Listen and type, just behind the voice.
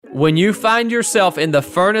when you find yourself in the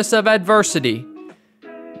furnace of adversity,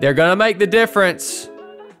 they're going to make the difference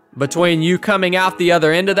between you coming out the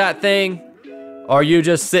other end of that thing or you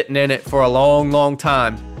just sitting in it for a long, long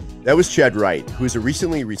time. That was Chad Wright, who is a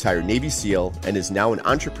recently retired Navy SEAL and is now an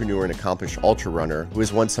entrepreneur and accomplished ultra runner who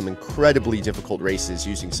has won some incredibly difficult races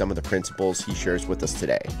using some of the principles he shares with us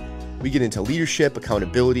today. We get into leadership,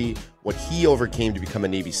 accountability, what he overcame to become a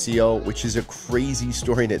Navy SEAL, which is a crazy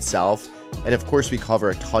story in itself. And of course, we cover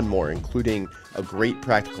a ton more, including a great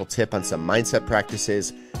practical tip on some mindset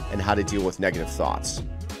practices and how to deal with negative thoughts.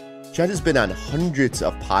 Chad has been on hundreds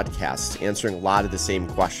of podcasts answering a lot of the same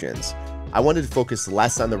questions. I wanted to focus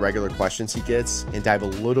less on the regular questions he gets and dive a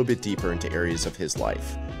little bit deeper into areas of his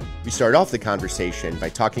life. We start off the conversation by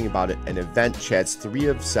talking about an event Chad's 3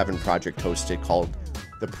 of 7 project hosted called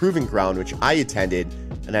The Proving Ground, which I attended,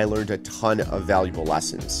 and I learned a ton of valuable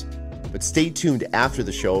lessons. But stay tuned after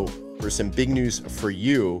the show for some big news for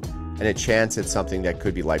you and a chance at something that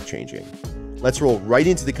could be life-changing. Let's roll right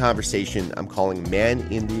into the conversation I'm calling Man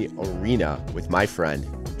in the Arena with my friend,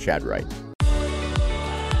 Chad Wright.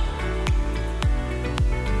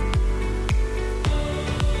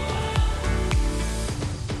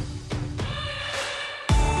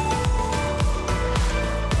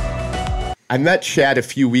 I met Chad a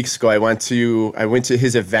few weeks ago. I went to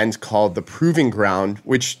his event called The Proving Ground,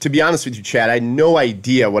 which, to be honest with you, Chad, I had no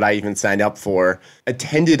idea what I even signed up for.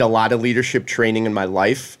 Attended a lot of leadership training in my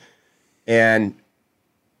life, and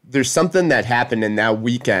there's something that happened in that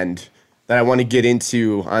weekend that I want to get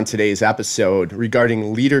into on today's episode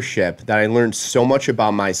regarding leadership that I learned so much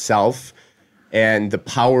about myself and the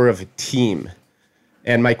power of a team.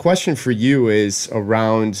 And my question for you is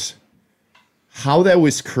around how that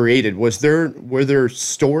was created. Were there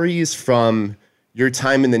stories from your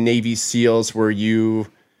time in the Navy SEALs where you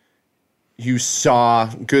saw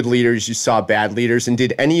good leaders, you saw bad leaders, and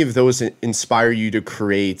did any of those inspire you to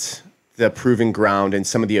create the Proving Ground and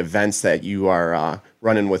some of the events that you are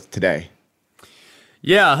running with today?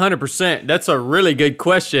 Yeah, 100%. That's a really good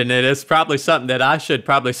question, and it's probably something that I should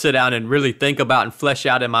probably sit down and really think about and flesh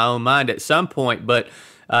out in my own mind at some point. But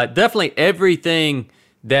definitely everything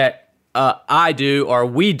that I do or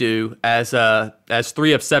we do as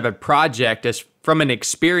 3 of 7 project, as from an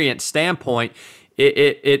experience standpoint,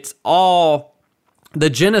 it's all, the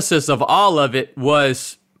genesis of all of it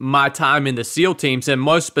was my time in the SEAL teams, and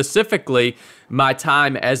most specifically my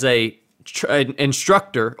time as a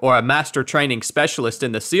instructor or a master training specialist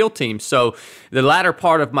in the SEAL team. So the latter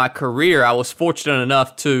part of my career, I was fortunate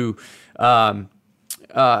enough to earn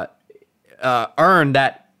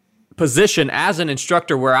that position as an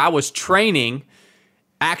instructor where I was training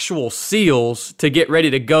actual SEALs to get ready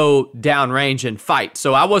to go downrange and fight.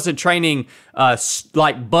 So I wasn't training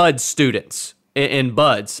like BUD students in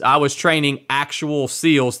BUDS. I was training actual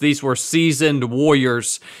SEALs. These were seasoned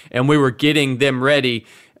warriors, and we were getting them ready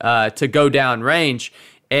to go downrange.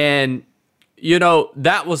 And, you know,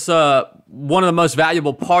 that was one of the most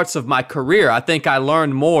valuable parts of my career. I think I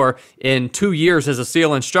learned more in 2 years as a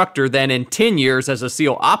SEAL instructor than in 10 years as a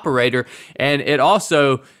SEAL operator. And it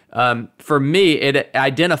also, for me, it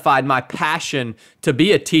identified my passion to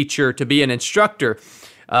be a teacher, to be an instructor.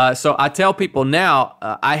 So I tell people now,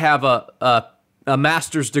 I have a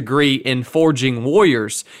master's degree in forging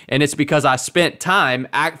warriors, and it's because I spent time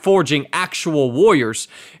forging actual warriors.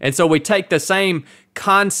 And so we take the same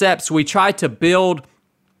concepts, we try to build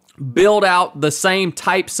out the same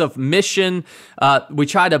types of mission. We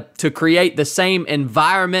try to create the same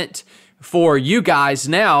environment for you guys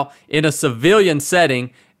now in a civilian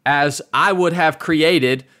setting as I would have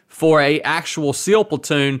created for a actual SEAL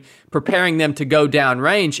platoon, preparing them to go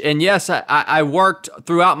downrange. And yes, I worked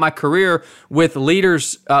throughout my career with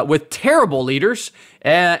leaders, with terrible leaders,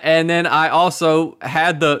 and then I also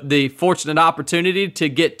had the fortunate opportunity to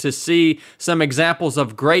get to see some examples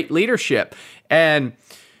of great leadership. And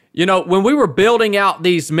you know, when we were building out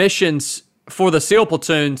these missions for the SEAL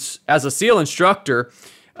platoons as a SEAL instructor,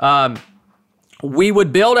 we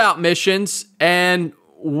would build out missions, and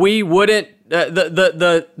we wouldn't,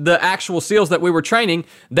 the actual SEALs that we were training,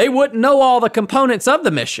 they wouldn't know all the components of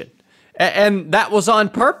the mission. And that was on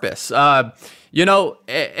purpose, you know,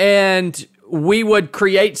 and we would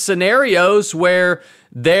create scenarios where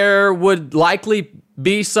there would likely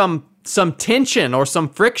be some tension or some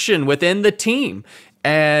friction within the team.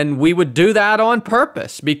 And we would do that on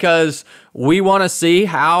purpose because we want to see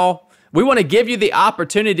how We want to give you the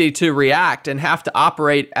opportunity to react and have to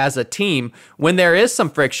operate as a team when there is some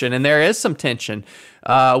friction and there is some tension.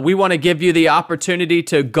 We want to give you the opportunity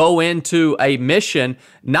to go into a mission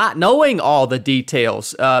not knowing all the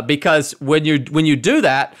details, because when you do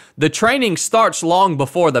that, the training starts long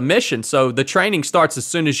before the mission. So the training starts as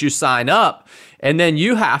soon as you sign up, and then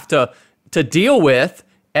you have to deal with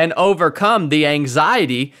and overcome the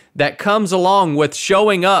anxiety that comes along with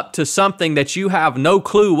showing up to something that you have no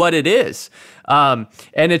clue what it is. And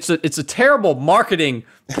it's a terrible marketing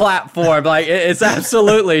platform. Like, it's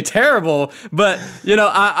absolutely terrible. But,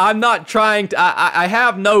 I'm not trying to, I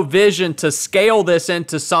have no vision to scale this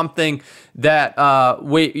into something that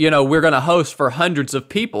we're going to host for hundreds of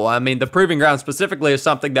people. I mean, the Proving Ground specifically is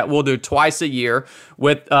something that we'll do twice a year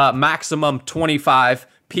with maximum 25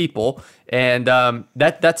 people. And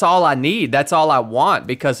that's all I need. That's all I want,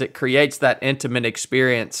 because it creates that intimate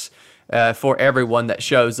experience for everyone that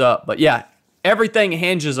shows up. But yeah, everything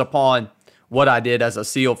hinges upon what I did as a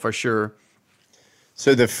SEAL for sure.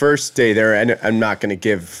 So the first day there, and I'm not going to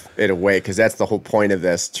give it away because that's the whole point of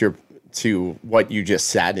this, to what you just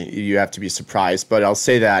said. You have to be surprised. But I'll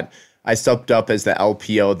say that I stepped up as the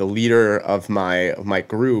LPO, the leader of my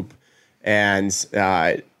group, and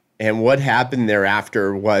what happened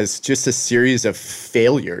thereafter was just a series of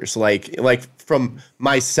failures, like from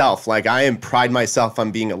myself. Like, I pride myself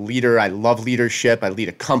on being a leader. I love leadership. I lead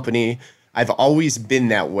a company. I've always been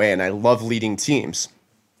that way, and I love leading teams.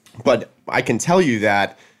 But I can tell you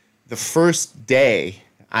that the first day,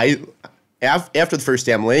 after the first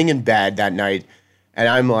day, I'm laying in bed that night, and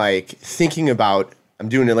I'm like thinking about, I'm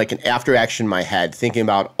doing it like an after action in my head, thinking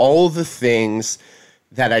about all the things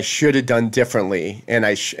that I should have done differently. And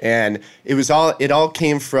it all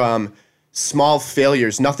came from small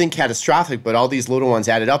failures, nothing catastrophic, but all these little ones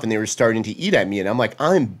added up, and they were starting to eat at me. And I'm like,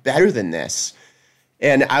 I'm better than this.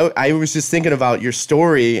 And I was just thinking about your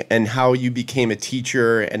story and how you became a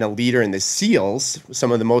teacher and a leader in the SEALs,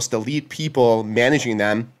 some of the most elite people, managing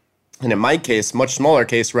them. And in my case, much smaller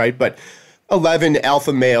case, right? But 11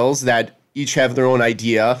 alpha males that each have their own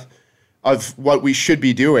idea of what we should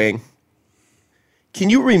be doing. Can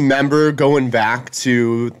you remember going back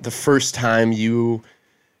to the first time you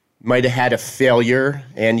might have had a failure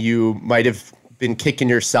and you might have been kicking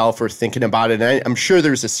yourself or thinking about it? And I'm sure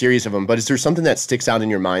there's a series of them, but is there something that sticks out in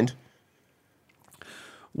your mind?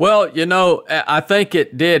 Well, I think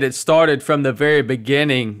it did. It started from the very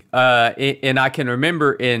beginning. And I can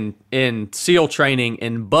remember in SEAL training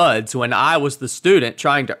in BUD/S, when I was the student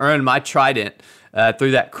trying to earn my trident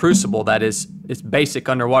through that crucible that is basic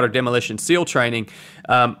underwater demolition SEAL training.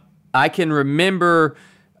 I can remember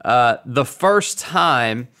the first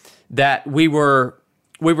time that we were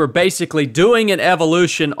basically doing an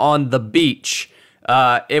evolution on the beach.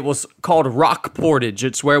 It was called rock portage.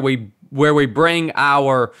 It's where we bring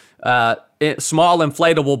our small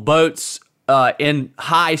inflatable boats in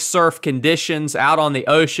high surf conditions out on the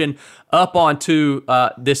ocean up onto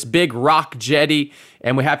this big rock jetty,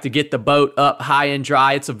 and we have to get the boat up high and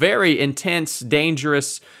dry. It's a very intense,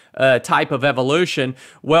 dangerous type of evolution.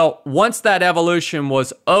 Well, once that evolution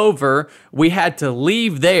was over, we had to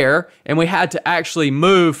leave there, and we had to actually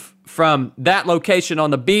move from that location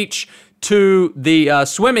on the beach to the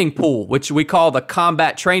swimming pool, which we call the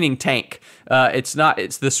combat training tank. It's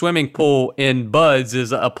the swimming pool in BUD/S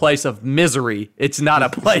is a place of misery. It's not a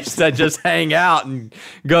place to just hang out and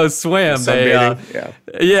go swim. Sunbathing,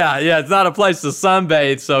 yeah, it's not a place to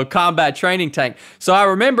sunbathe. So combat training tank. So I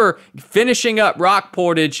remember finishing up rock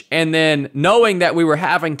portage and then knowing that we were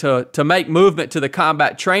having to make movement to the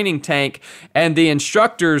combat training tank, and the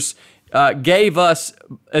instructors gave us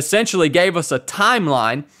a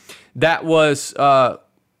timeline that was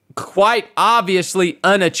quite obviously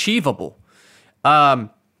unachievable.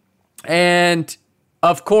 And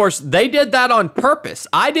of course, they did that on purpose.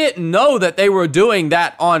 I didn't know that they were doing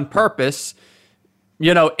that on purpose.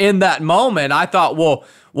 In that moment, I thought, well,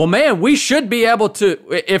 man, we should be able to,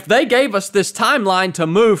 if they gave us this timeline to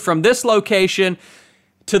move from this location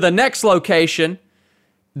to the next location,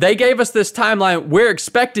 they gave us this timeline, we're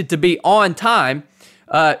expected to be on time.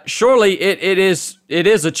 Surely it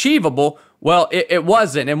is achievable. Well, it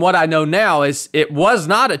wasn't. And what I know now is it was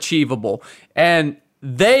not achievable. And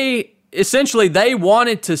they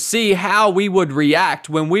wanted to see how we would react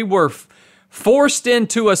when we were forced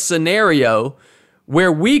into a scenario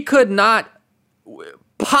where we could not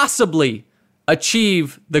possibly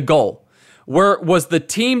achieve the goal. Was the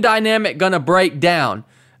team dynamic going to break down?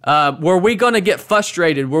 Were we going to get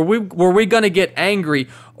frustrated? Were we going to get angry?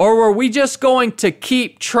 Or were we just going to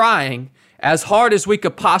keep trying as hard as we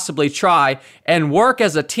could possibly try and work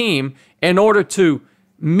as a team in order to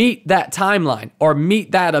meet that timeline or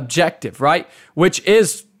meet that objective, right? Which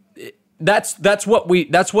is that's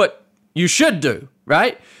what you should do,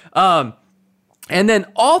 right? And then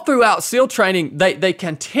all throughout SEAL training, they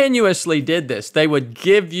continuously did this. They would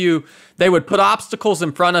put obstacles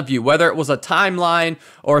in front of you, whether it was a timeline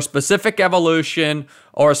or a specific evolution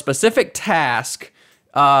or a specific task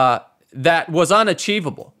that was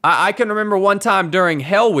unachievable. I can remember one time during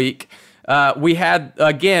Hell Week, we had,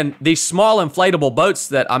 again, these small inflatable boats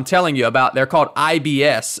that I'm telling you about. They're called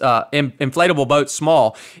IBS, inflatable boats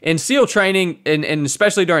small. In SEAL training, and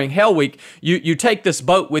especially during Hell Week, you take this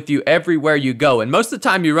boat with you everywhere you go. And most of the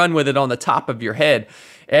time you run with it on the top of your head.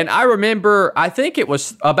 And I remember, I think it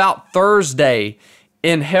was about Thursday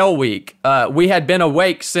in Hell Week, we had been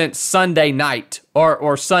awake since Sunday night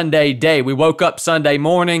or Sunday day. We woke up Sunday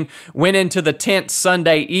morning, went into the tent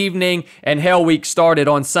Sunday evening, and Hell Week started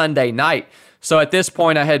on Sunday night. So at this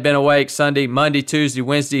point, I had been awake Sunday, Monday, Tuesday,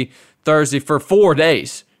 Wednesday, Thursday for 4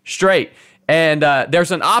 days straight. And there's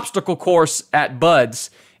an obstacle course at Bud's.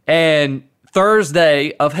 And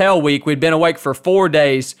Thursday of Hell Week, we'd been awake for 4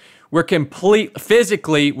 days.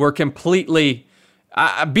 Physically, we're completely...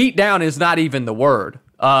 beat down is not even the word.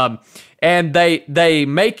 And they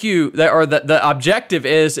make you, the objective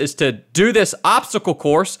is to do this obstacle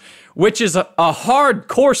course, which is a hard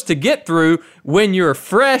course to get through when you're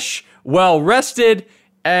fresh, well rested,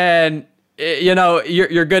 and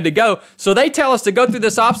you're good to go. So they tell us to go through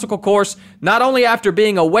this obstacle course not only after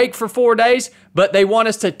being awake for 4 days, but they want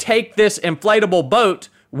us to take this inflatable boat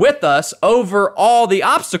with us over all the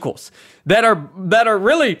obstacles that are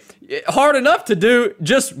really hard enough to do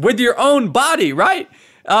just with your own body, right?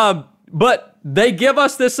 But they give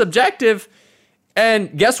us this objective,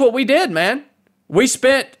 and guess what we did, man? We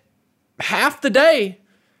spent half the day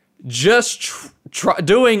just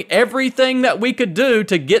doing everything that we could do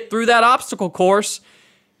to get through that obstacle course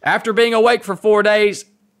after being awake for 4 days,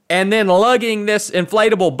 and then lugging this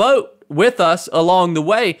inflatable boat with us along the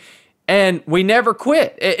way. And we never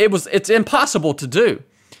quit. It's impossible to do,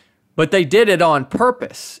 but they did it on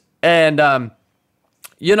purpose. And how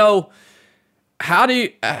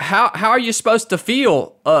are you supposed to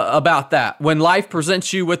feel about that when life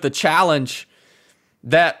presents you with a challenge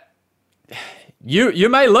that you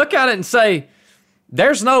may look at it and say,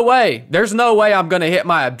 there's no way I'm going to hit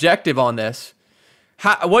my objective on this.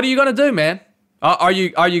 What are you going to do, man? Are you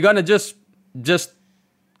going to just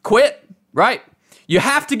quit, right? You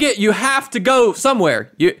have to go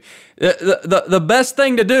somewhere. The best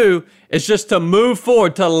thing to do is just to move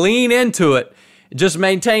forward, to lean into it, just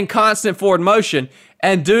maintain constant forward motion,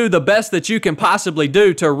 and do the best that you can possibly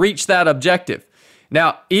do to reach that objective.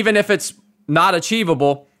 Now, even if it's not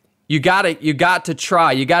achievable, you got to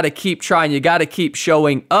try. You got to keep trying. You got to keep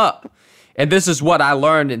showing up. And this is what I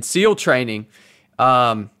learned in SEAL training.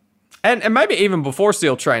 And maybe even before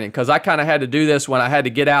SEAL training, because I kind of had to do this when I had to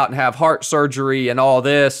get out and have heart surgery and all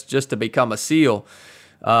this just to become a SEAL.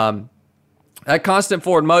 That constant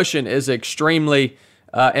forward motion is extremely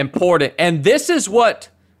important. And this is what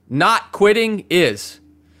not quitting is.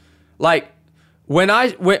 Like,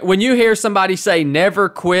 when you hear somebody say never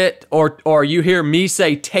quit, or you hear me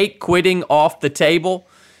say take quitting off the table,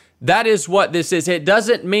 that is what this is. It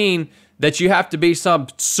doesn't mean that you have to be some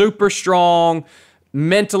super strong,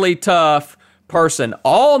 mentally tough person.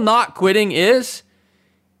 All not quitting is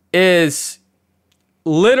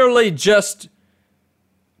literally just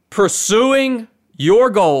pursuing your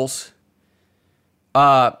goals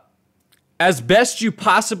as best you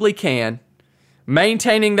possibly can,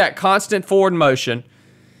 maintaining that constant forward motion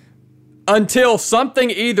until something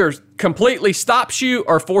either completely stops you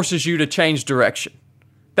or forces you to change direction.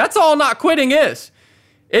 That's all not quitting is.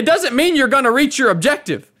 It doesn't mean you're going to reach your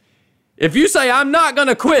objective. If you say, I'm not going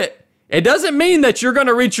to quit, it doesn't mean that you're going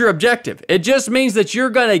to reach your objective. It just means that you're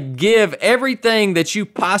going to give everything that you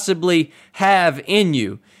possibly have in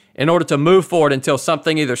you in order to move forward until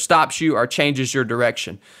something either stops you or changes your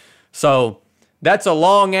direction. So that's a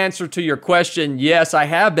long answer to your question. Yes, I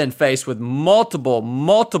have been faced with multiple,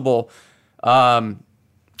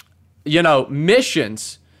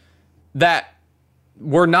 missions that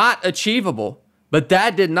were not achievable, but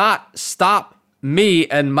that did not stop me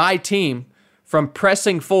and my team from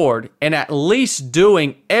pressing forward and at least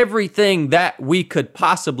doing everything that we could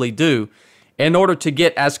possibly do in order to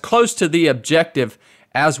get as close to the objective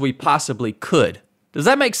as we possibly could. Does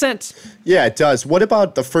that make sense? Yeah, it does. What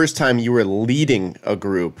about the first time you were leading a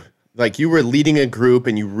group? Like you were leading a group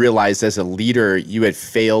and you realized as a leader you had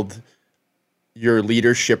failed your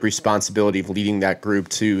leadership responsibility of leading that group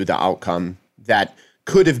to the outcome that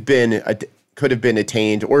could have been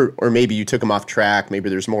attained, or maybe you took them off track. Maybe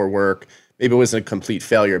there's more work. maybe it wasn't a complete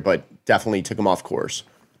failure, but definitely took him off course?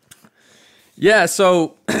 Yeah.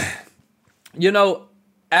 So,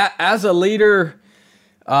 as a leader,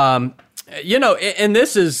 and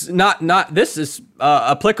this is this is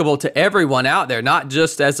applicable to everyone out there, not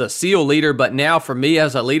just as a SEAL leader, but now for me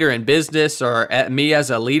as a leader in business or me as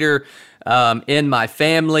a leader in my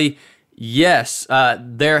family. Yes,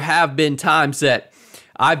 there have been times that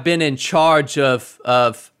I've been in charge of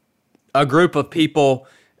a group of people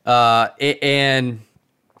and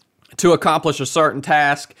to accomplish a certain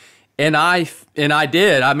task. And I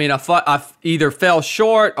did. I mean, I either fell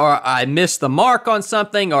short or I missed the mark on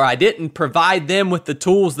something, or I didn't provide them with the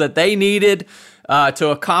tools that they needed to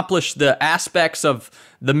accomplish the aspects of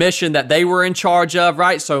the mission that they were in charge of,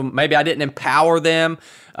 right? So maybe I didn't empower them.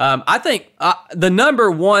 I think the number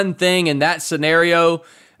one thing in that scenario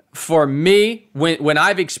for me, when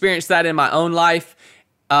I've experienced that in my own life,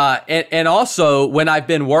 and also when I've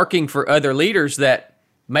been working for other leaders that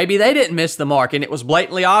maybe they didn't miss the mark and it was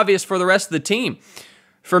blatantly obvious for the rest of the team.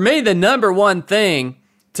 For me, the number one thing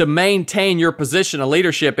to maintain your position of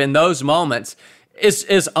leadership in those moments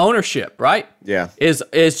is ownership, right? Yeah.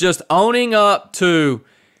 Is just owning up to,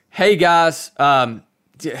 hey guys,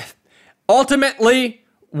 ultimately,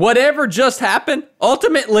 whatever just happened,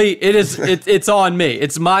 ultimately it's on me.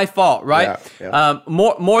 It's my fault, right? Yeah.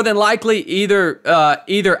 More than likely, either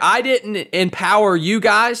I didn't empower you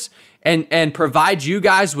guys and provide you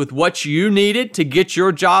guys with what you needed to get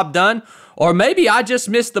your job done, or maybe I just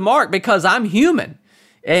missed the mark because I'm human,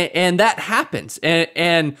 and that happens.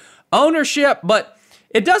 And ownership, but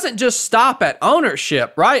it doesn't just stop at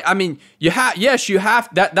ownership, right? I mean, you have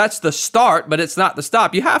that's the start, but it's not the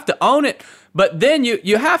stop. You have to own it, but then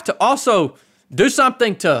you have to also do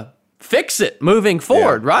something to fix it moving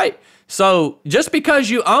forward, right? So just because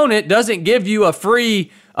you own it doesn't give you a free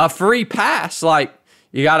pass. Like,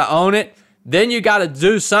 you got to own it. Then you got to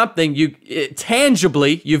do something.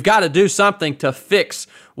 Tangibly, you've got to do something to fix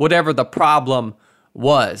whatever the problem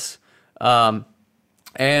was. There's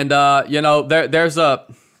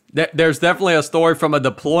definitely a story from a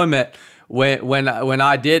deployment when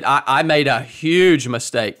I made a huge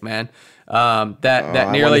mistake, man.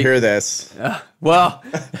 That nearly. I want to hear this. Well,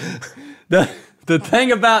 the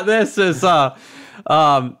thing about this is,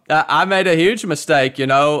 I made a huge mistake.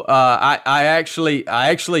 I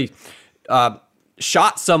actually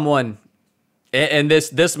shot someone, and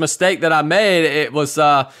this mistake that I made, it was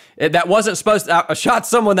that wasn't supposed to. I shot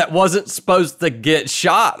someone that wasn't supposed to get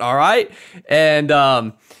shot. All right, and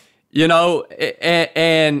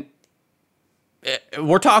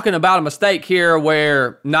we're talking about a mistake here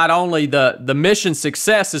where not only the mission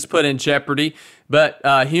success is put in jeopardy, but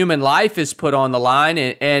human life is put on the line,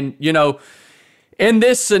 and in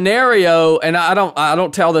this scenario, and I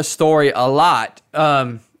don't tell this story a lot,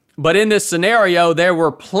 but in this scenario, there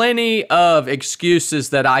were plenty of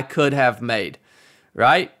excuses that I could have made,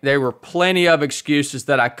 right? There were plenty of excuses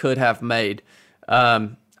that I could have made.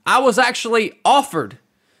 I was actually offered.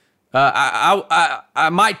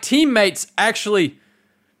 My teammates actually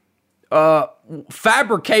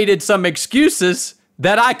fabricated some excuses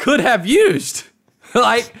that I could have used.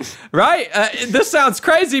 Like, right? This sounds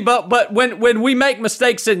crazy, but when we make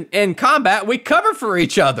mistakes in combat, we cover for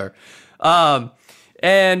each other.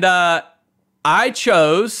 And I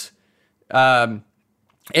chose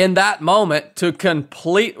in that moment to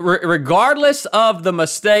regardless of the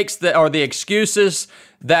mistakes or the excuses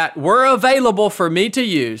that were available for me to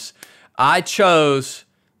use, I chose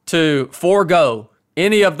to forego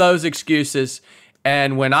any of those excuses.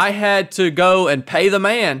 And when I had to go and pay the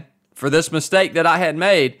man for this mistake that I had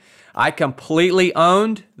made, I completely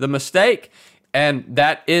owned the mistake, and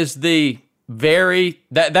that is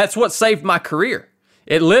that's what saved my career.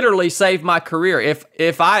 It literally saved my career.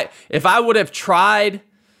 If I would have tried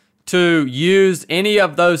to use any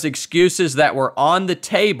of those excuses that were on the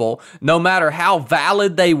table, no matter how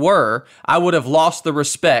valid they were, I would have lost the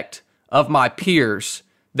respect of my peers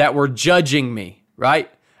that were judging me, right?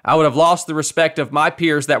 I would have lost the respect of my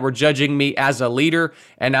peers that were judging me as a leader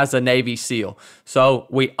and as a Navy SEAL. So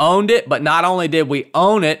we owned it, but not only did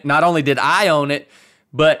I own it,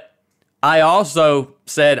 but I also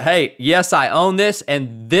said, hey, yes, I own this,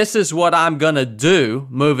 and this is what I'm going to do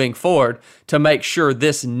moving forward to make sure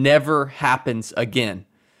this never happens again,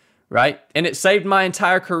 right? And it saved my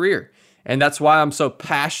entire career, and that's why I'm so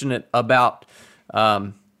passionate about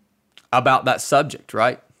that subject,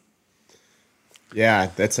 right? Yeah,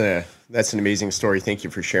 that's an amazing story. Thank you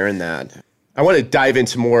for sharing that. I want to dive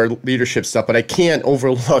into more leadership stuff, but I can't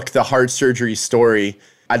overlook the heart surgery story.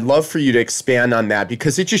 I'd love for you to expand on that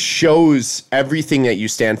because it just shows everything that you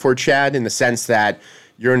stand for, Chad, in the sense that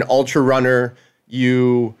You're an ultra runner.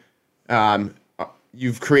 You've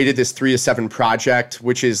created this 3 to 7 project,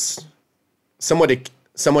 which is somewhat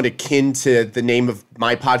akin to the name of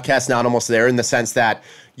my podcast, Not Almost There, in the sense that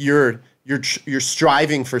you're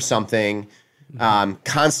striving for something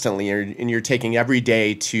constantly, and you're taking every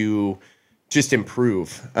day to just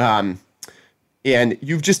improve. And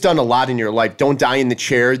you've just done a lot in your life. Don't die in the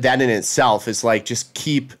chair. That in itself is like, just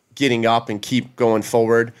keep getting up and keep going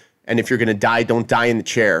forward. And if you're going to die, don't die in the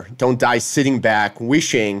chair. Don't die sitting back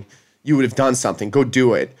wishing you would have done something. Go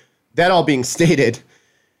do it. That all being stated,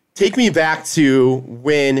 take me back to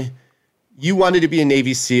when you wanted to be a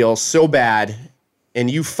Navy SEAL so bad and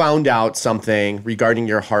you found out something regarding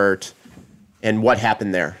your heart and what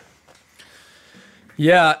happened there.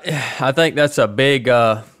 Yeah, I think that's a big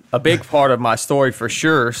part of my story for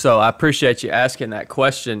sure. So I appreciate you asking that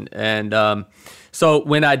question. And so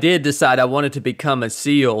when I did decide I wanted to become a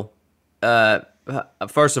SEAL,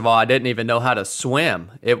 first of all, I didn't even know how to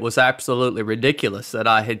swim. It was absolutely ridiculous that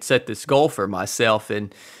I had set this goal for myself,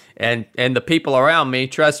 and the people around me,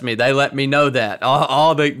 trust me, they let me know that.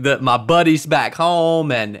 All my buddies back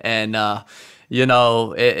home, and of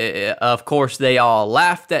course, they all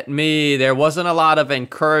laughed at me. There wasn't a lot of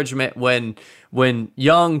encouragement when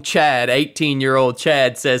young Chad, 18-year-old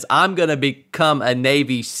Chad, says, I'm going to become a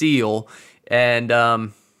Navy SEAL.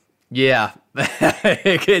 And yeah,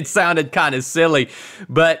 it sounded kind of silly.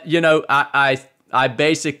 But, I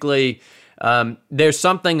basically, there's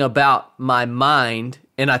something about my mind,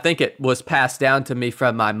 and I think it was passed down to me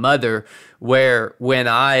from my mother, where when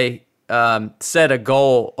I set a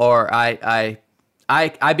goal, or I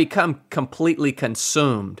become completely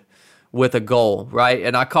consumed with a goal, right?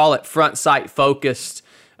 And I call it front sight focused.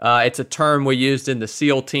 It's a term we used in the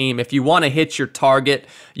SEAL team. If you want to hit your target,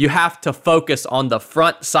 you have to focus on the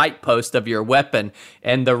front sight post of your weapon,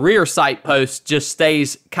 and the rear sight post just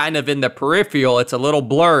stays kind of in the peripheral. It's a little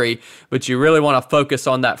blurry, but you really want to focus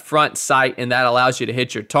on that front sight, and that allows you to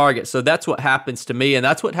hit your target. So that's what happens to me, and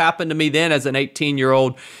that's what happened to me then as an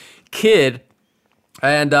 18-year-old kid.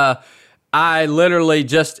 And I literally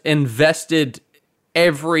just invested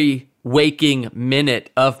every waking minute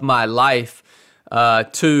of my life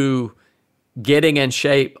to getting in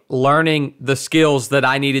shape, learning the skills that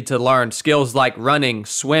I needed to learn, skills like running,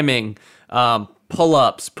 swimming,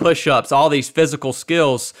 pull-ups, push-ups, all these physical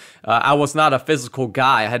skills. I was not a physical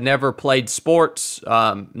guy. I had never played sports,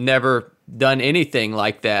 never done anything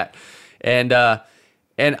like that. And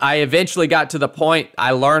I eventually got to the point,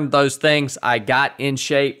 I learned those things, I got in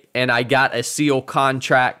shape, and I got a SEAL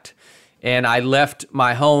contract, and I left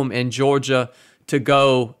my home in Georgia to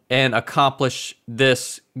go and accomplish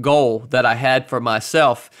this goal that I had for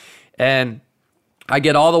myself. And I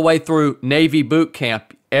get all the way through Navy boot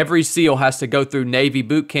camp. Every SEAL has to go through Navy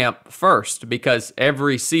boot camp first, because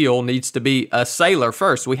every SEAL needs to be a sailor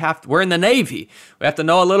first. We're in the Navy. We have to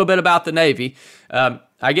know a little bit about the Navy.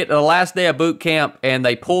 I get to the last day of boot camp, and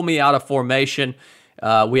they pull me out of formation.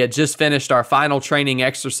 We had just finished our final training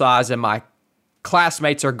exercise, and my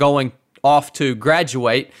classmates are going off to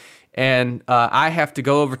graduate, and I have to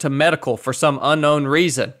go over to medical for some unknown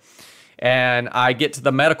reason. And I get to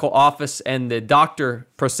the medical office, and the doctor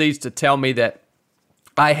proceeds to tell me that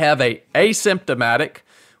I have a asymptomatic,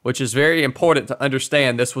 which is very important to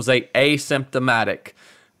understand. This was a asymptomatic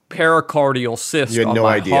pericardial cyst on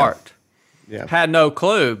my heart. Yeah. Had no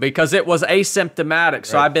clue, because it was asymptomatic.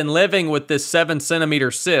 So I've been living with this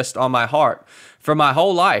 7-centimeter cyst on my heart for my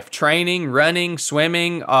whole life, training, running,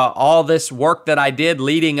 swimming, all this work that I did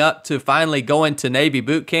leading up to finally going to Navy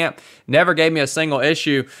boot camp. Never gave me a single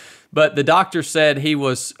issue. But the doctor said he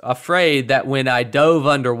was afraid that when I dove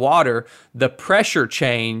underwater, the pressure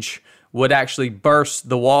change would actually burst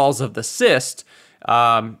the walls of the cyst,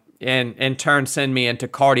 and in turn send me into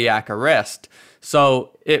cardiac arrest.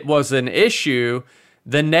 So it was an issue.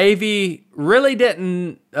 The Navy really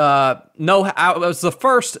didn't know how. I was the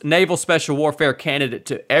first naval special warfare candidate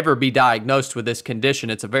to ever be diagnosed with this condition.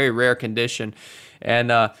 It's a very rare condition.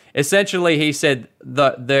 And essentially, he said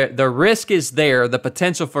the risk is there, the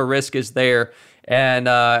potential for risk is there, and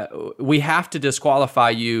we have to disqualify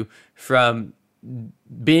you from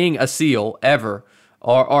being a SEAL ever,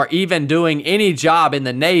 or even doing any job in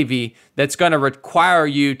the Navy that's going to require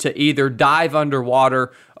you to either dive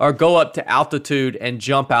underwater or go up to altitude and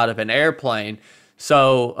jump out of an airplane.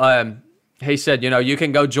 So he said, you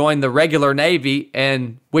can go join the regular Navy,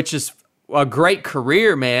 and which is a great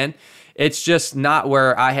career, man. It's just not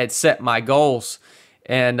where I had set my goals.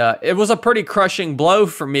 And it was a pretty crushing blow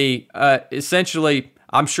for me. Essentially,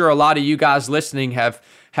 I'm sure a lot of you guys listening have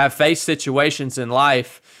faced situations in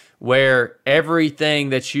life where everything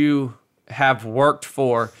that you have worked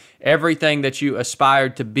for, everything that you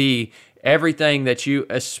aspired to be, everything that you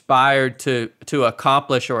aspired to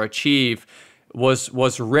accomplish or achieve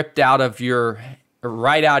was ripped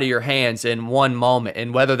right out of your hands in one moment.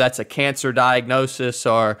 And whether that's a cancer diagnosis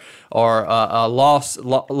or a loss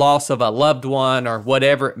of a loved one or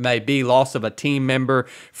whatever it may be, loss of a team member.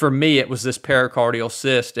 For me, it was this pericardial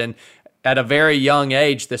cyst. And at a very young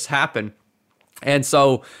age, this happened. And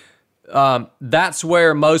so that's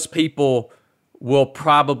where most people will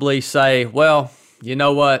probably say, well, you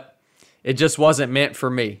know what? It just wasn't meant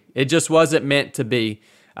for me. It just wasn't meant to be.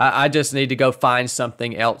 I just need to go find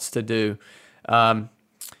something else to do.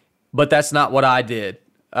 But that's not what I did.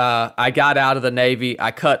 I got out of the Navy.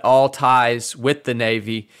 I cut all ties with the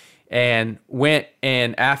Navy and went,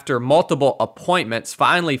 and after multiple appointments,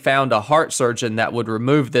 finally found a heart surgeon that would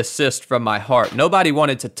remove this cyst from my heart. Nobody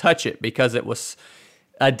wanted to touch it because it was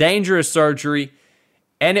a dangerous surgery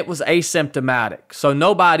and it was asymptomatic. So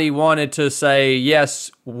nobody wanted to say, yes,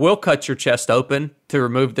 we'll cut your chest open to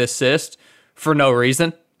remove this cyst for no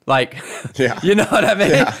reason. Like, yeah. You know what I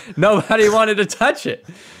mean? Yeah. Nobody wanted to touch it.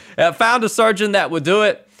 I found a surgeon that would do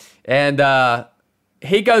it, and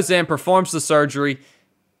he goes in, performs the surgery.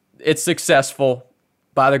 It's successful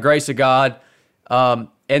by the grace of God.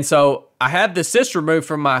 And so I had the cyst removed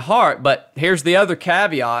from my heart, but here's the other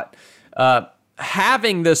caveat.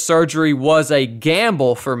 Having this surgery was a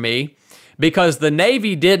gamble for me because the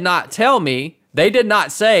Navy did not tell me, they did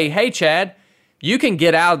not say, hey, Chad, you can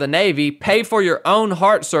get out of the Navy, pay for your own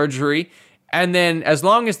heart surgery, and then as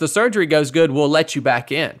long as the surgery goes good, we'll let you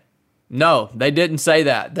back in. No, they didn't say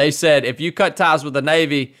that. They said, if you cut ties with the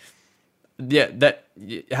Navy,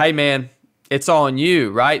 hey man, it's on you,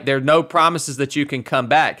 right? There are no promises that you can come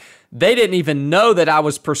back. They didn't even know that I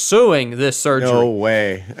was pursuing this surgery. No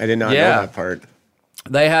way. I did not know that part.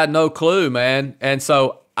 They had no clue, man. And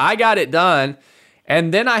so I got it done,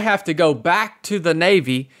 and then I have to go back to the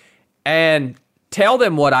Navy and tell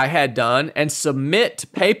them what I had done and submit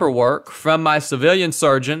paperwork from my civilian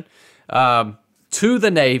surgeon to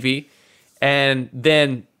the Navy. And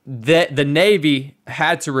then the Navy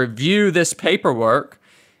had to review this paperwork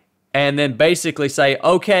and then basically say,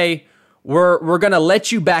 okay, we're going to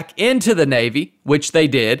let you back into the Navy, which they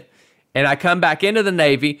did. And I come back into the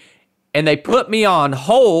Navy, and they put me on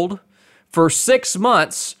hold for 6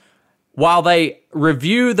 months while they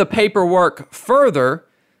review the paperwork further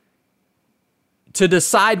to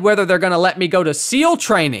decide whether they're going to let me go to SEAL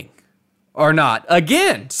training or not.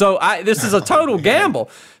 Again, so this is a total gamble.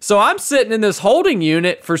 So I'm sitting in this holding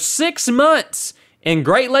unit for 6 months in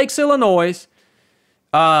Great Lakes, Illinois,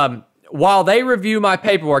 while they review my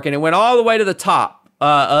paperwork, and it went all the way to the top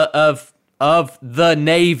of the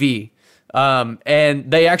Navy.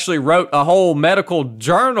 And they actually wrote a whole medical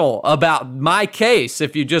journal about my case.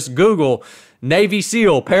 If you just Google Navy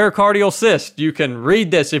SEAL pericardial cyst, you can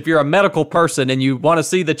read this if you're a medical person and you want to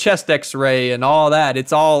see the chest x-ray and all that.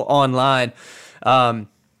 It's all online. And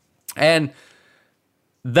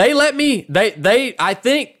they let me, I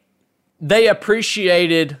think they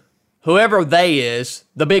appreciated whoever they is,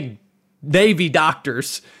 the big Navy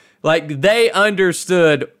doctors. Like, they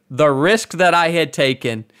understood the risk that I had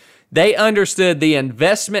taken. They understood the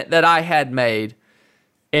investment that I had made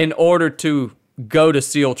in order to go to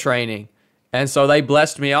SEAL training. And so they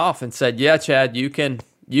blessed me off and said, yeah, Chad, you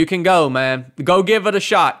can go, man. Go give it a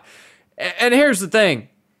shot. And here's the thing.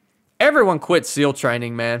 Everyone quits SEAL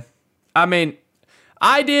training, man. I mean,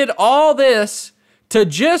 I did all this to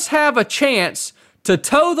just have a chance to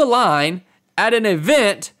toe the line at an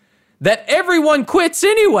event that everyone quits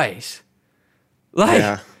anyways.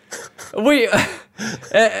 Like,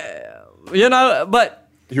 but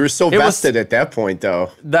you were so vested at that point,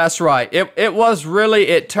 though. That's right. It was really,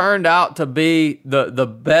 it turned out to be the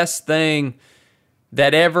best thing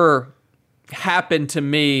that ever happened to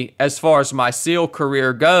me as far as my SEAL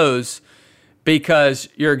career goes, because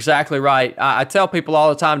you're exactly right. I tell people all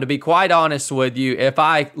the time, to be quite honest with you, if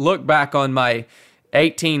I look back on my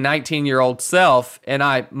 18, 19-year-old self and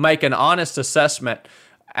I make an honest assessment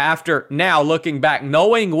after now looking back,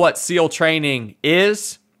 knowing what SEAL training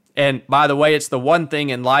is, and by the way, it's the one thing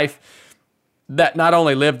in life that not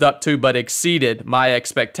only lived up to but exceeded my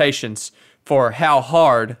expectations for how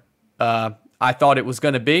hard I thought it was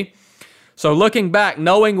going to be. So looking back,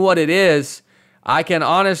 knowing what it is, I can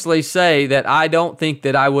honestly say that I don't think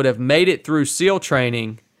that I would have made it through SEAL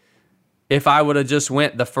training if I would have just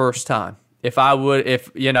went the first time. If I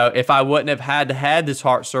wouldn't have had this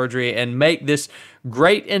heart surgery and make this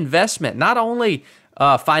great investment, not only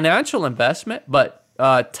financial investment, but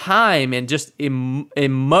time and just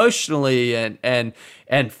emotionally and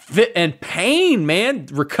pain, man.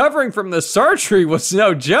 Recovering from the surgery was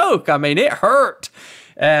no joke. I mean, it hurt.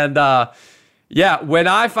 And yeah, when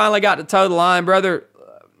I finally got to toe the line, brother,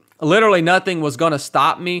 literally nothing was going to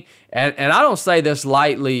stop me. And I don't say this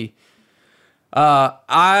lightly.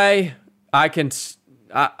 I can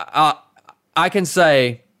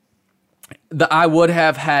say that I would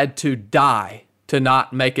have had to die to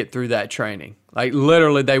not make it through that training. Like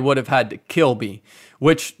literally they would have had to kill me,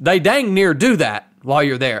 which they dang near do that while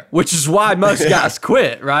you're there, which is why most guys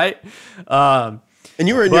quit, right? And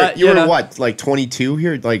you were what, like 22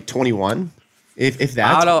 here, like 21? If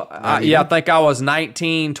that? I think I was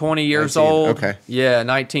 19, 20 years 19, old. okay. Yeah,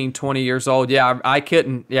 19, 20 years old. Yeah, I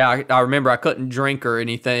couldn't, I remember I couldn't drink or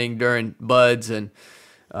anything during buds. And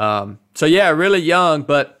so, yeah, really young.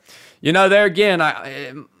 But, there again,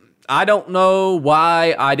 I don't know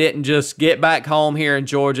why I didn't just get back home here in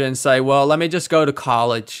Georgia and say, well, let me just go to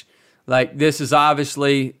college. Like, this is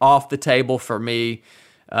obviously off the table for me.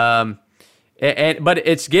 But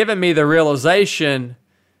it's given me the realization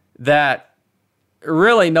that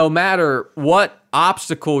really no matter what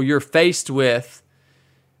obstacle you're faced with,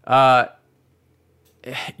 if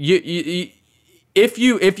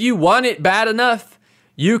you want it bad enough,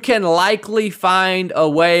 you can likely find a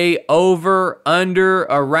way over, under,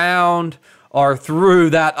 around, or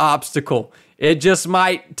through that obstacle. It just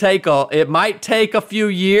might take a few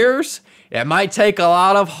years. It might take a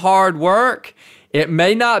lot of hard work. It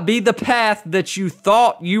may not be the path that you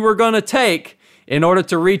thought you were going to take in order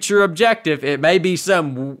to reach your objective. It may be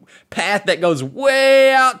some path that goes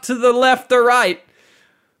way out to the left or right.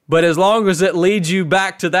 But as long as it leads you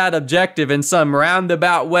back to that objective in some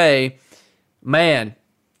roundabout way, man,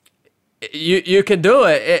 you can do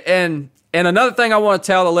it. And another thing I want to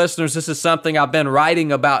tell the listeners, this is something I've been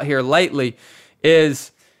writing about here lately,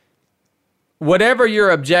 is whatever your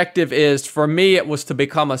objective is, for me it was to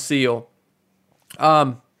become a SEAL.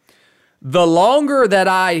 The longer that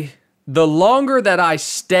I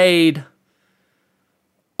stayed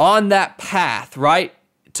on that path, right,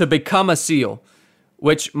 to become a SEAL,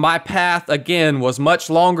 which my path, again, was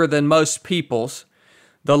much longer than most people's,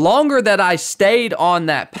 the longer that I stayed on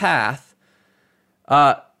that path,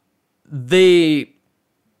 the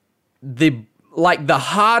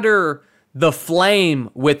hotter the flame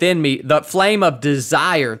within me, the flame of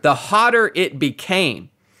desire, the hotter it became.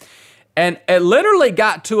 And it literally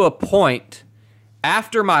got to a point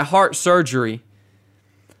after my heart surgery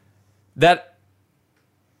that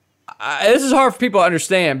this is hard for people to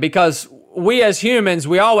understand, because we as humans,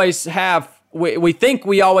 we think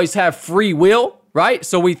we always have free will, right?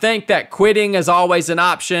 So we think that quitting is always an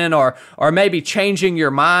option, or maybe changing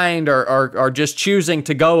your mind, or just choosing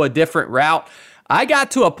to go a different route. I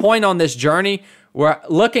got to a point on this journey where,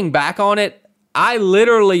 looking back on it, I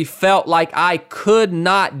literally felt like I could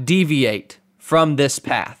not deviate from this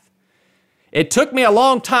path. It took me a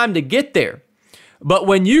long time to get there. But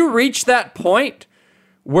when you reach that point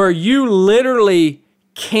where you literally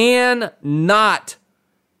cannot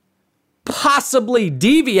possibly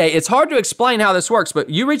deviate, it's hard to explain how this works, but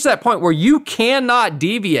you reach that point where you cannot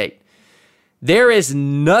deviate. There is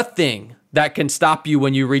nothing that can stop you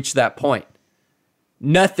when you reach that point.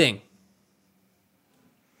 Nothing.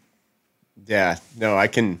 Yeah, no, I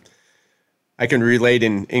can relate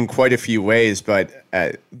in quite a few ways, but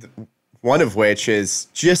one of which is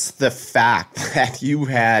just the fact that you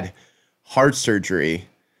had heart surgery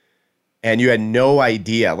and you had no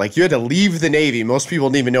idea. Like, you had to leave the Navy. Most people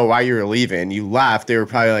didn't even know why you were leaving. You left. They were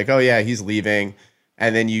probably like, oh, yeah, he's leaving.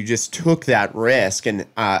 And then you just took that risk. And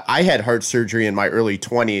I had heart surgery in my early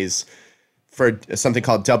 20s for something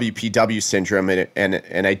called WPW syndrome,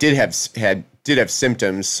 and I did have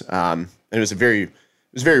symptoms. And it was very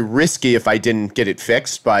risky if I didn't get it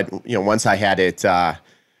fixed. But once I had it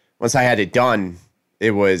done,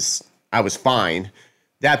 I was fine.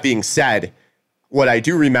 That being said, what I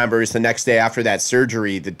do remember is the next day after that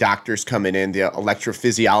surgery, the doctors coming in, the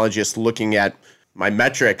electrophysiologist looking at my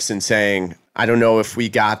metrics and saying, I don't know if we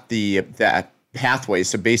got that pathway.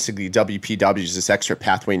 So basically, WPW is this extra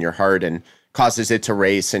pathway in your heart and causes it to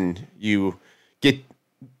race, and you get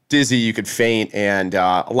dizzy, you could faint, and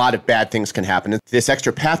a lot of bad things can happen. This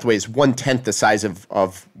extra pathway is 1/10 the size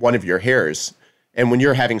of one of your hairs. And when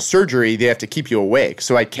you're having surgery, they have to keep you awake.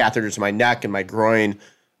 So I had catheters in my neck and my groin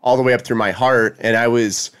all the way up through my heart. And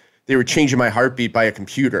they were changing my heartbeat by a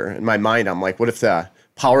computer. In my mind, I'm like, what if the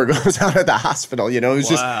power goes out of the hospital? It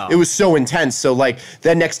was it was so intense. So like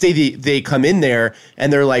that next day they come in there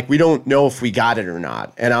and they're like, we don't know if we got it or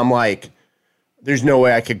not. And I'm like, there's no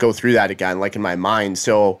way I could go through that again, like in my mind.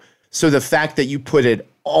 So So the fact that you put it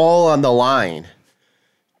all on the line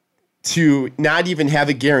to not even have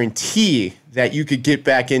a guarantee that you could get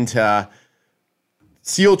back into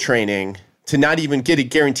SEAL training, to not even get a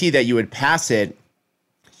guarantee that you would pass it,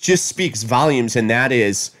 just speaks volumes. And that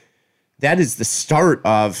is the start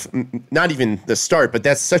of, not even the start, but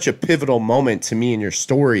that's such a pivotal moment to me in your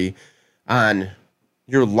story on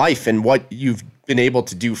your life and what you've been able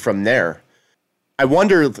to do from there. I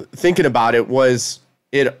wonder, thinking about it, was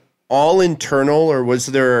it all internal, or was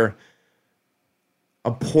there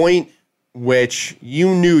a point which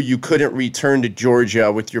you knew you couldn't return to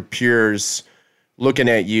Georgia with your peers looking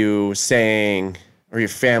at you saying, or your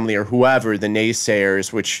family or whoever, the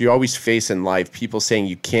naysayers, which you always face in life, people saying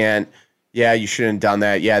you can't, yeah, you shouldn't have done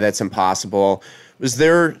that, yeah, that's impossible. Was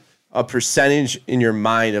there a percentage in your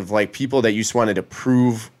mind of like people that you just wanted to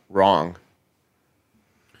prove wrong?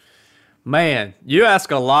 Man, you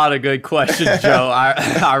ask a lot of good questions, Joe.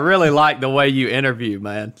 I really like the way you interview,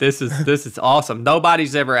 man. This is awesome.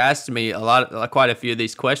 Nobody's ever asked me quite a few of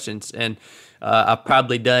these questions, and I've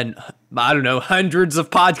probably done, I don't know, hundreds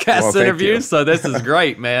of podcast interviews. So this is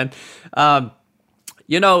great, man.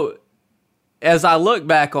 You know, as I look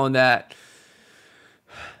back on that,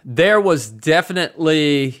 there was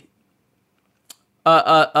definitely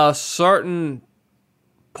a certain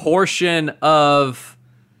portion of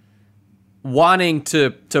wanting to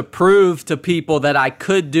prove to people that I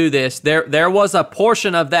could do this. There was a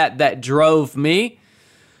portion of that drove me,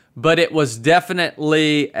 but it was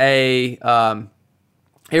definitely it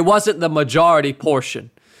wasn't the majority portion.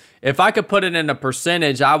 If I could put it in a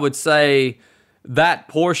percentage, I would say that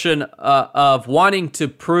portion of wanting to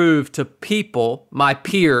prove to people, my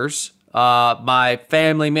peers, my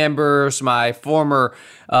family members, my former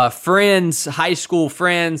friends, high school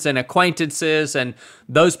friends and acquaintances, and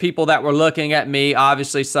those people that were looking at me,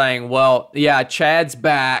 obviously saying, well, yeah, Chad's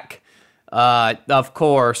back. Of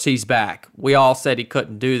course, he's back. We all said he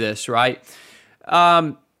couldn't do this, right?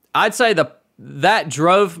 I'd say that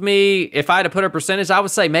drove me, if I had to put a percentage, I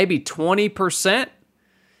would say maybe 20%.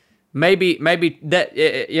 Maybe that,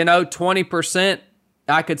 20%.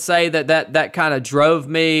 I could say that kind of drove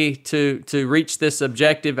me to reach this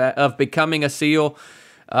objective of becoming a SEAL.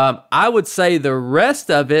 I would say the rest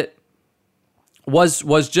of it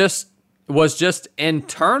was just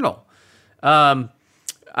internal. I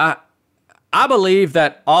believe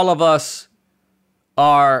that all of us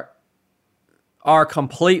are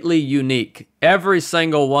completely unique. Every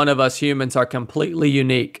single one of us humans are completely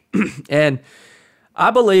unique. And I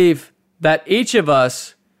believe that each of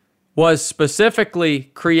us was specifically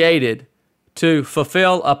created to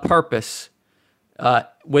fulfill a purpose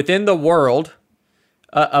within the world,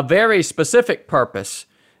 a very specific purpose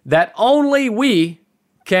that only we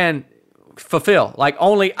can fulfill, like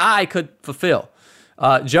only I could fulfill.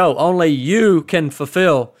 Joe, only you can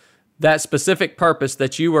fulfill that specific purpose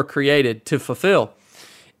that you were created to fulfill.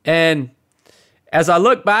 And as I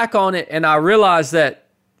look back on it and I realize that,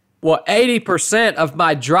 80% of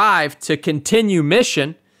my drive to continue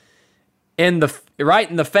mission in the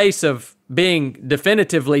face of being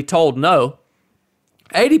definitively told no,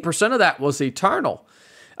 80% of that was eternal.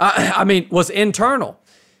 Was internal.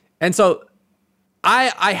 And so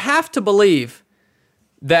I have to believe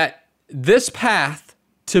that this path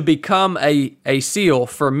to become a SEAL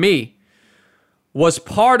for me was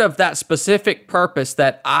part of that specific purpose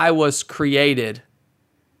that I was created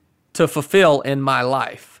to fulfill in my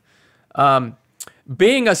life.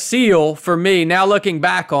 Being a SEAL for me, now looking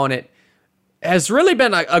back on it, has really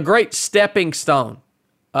been a great stepping stone.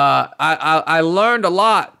 I learned a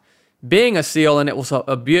lot being a SEAL, and it was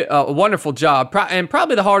a wonderful job, and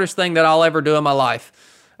probably the hardest thing that I'll ever do in my life.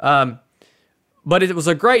 But it was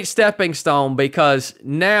a great stepping stone because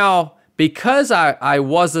I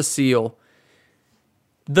was a SEAL,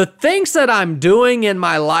 the things that I'm doing in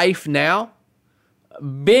my life now,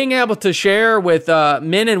 being able to share with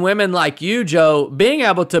men and women like you, Joe, being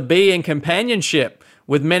able to be in companionship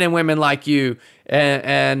with men and women like you,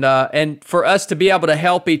 and for us to be able to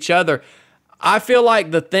help each other, I feel like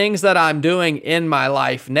the things that I'm doing in my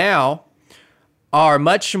life now are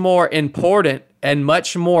much more important and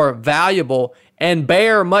much more valuable and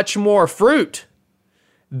bear much more fruit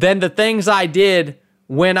than the things I did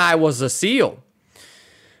when I was a SEAL.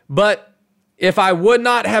 But if I would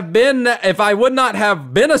not have been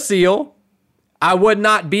a SEAL, I would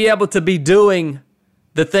not be able to be doing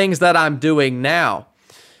the things that I'm doing now.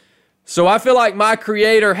 So I feel like my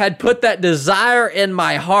Creator had put that desire in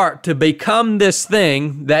my heart to become this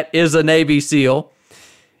thing that is a Navy SEAL.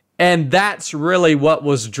 And that's really what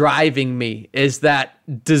was driving me, is that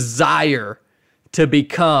desire to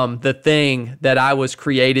become the thing that I was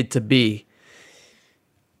created to be.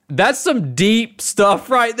 That's some deep stuff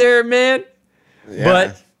right there, man. Yeah.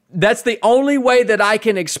 But that's the only way that I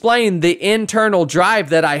can explain the internal drive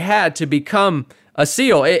that I had to become a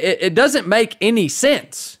SEAL. It doesn't make any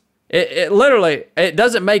sense. It literally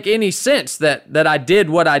doesn't make any sense that I did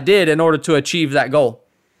what I did in order to achieve that goal.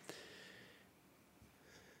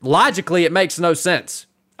 Logically, it makes no sense.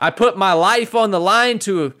 I put my life on the line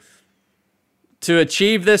to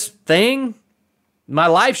achieve this thing. My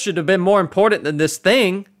life should have been more important than this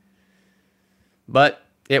thing, but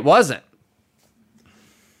it wasn't.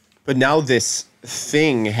 But now this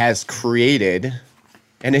thing has created,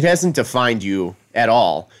 and it hasn't defined you at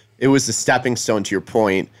all. It was a stepping stone, to your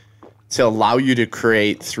point, to allow you to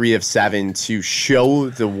create 3 of 7, to show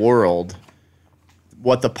the world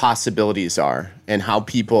what the possibilities are and how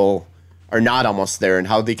people are not almost there and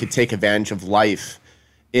how they could take advantage of life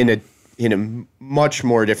in a much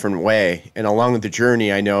more different way. And along the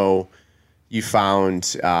journey, I know you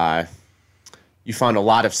found a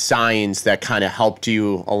lot of signs that kind of helped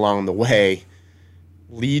you along the way,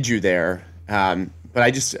 lead you there. But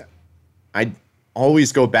I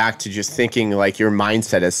always go back to just thinking like your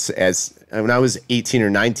mindset as when I was 18 or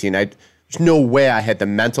 19, there's no way I had the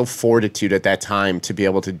mental fortitude at that time to be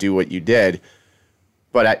able to do what you did.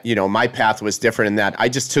 But my path was different in that I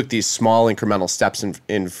just took these small incremental steps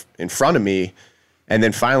in front of me, and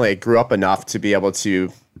then finally I grew up enough to be able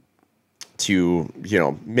to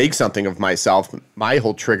make something of myself. My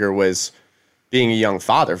whole trigger was being a young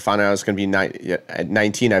father. Found out I was going to be at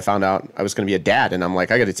 19. I found out I was going to be a dad, and I'm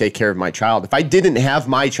like, I got to take care of my child. If I didn't have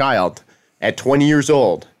my child at 20 years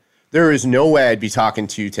old, there is no way I'd be talking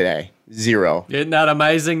to you today. Zero. Isn't that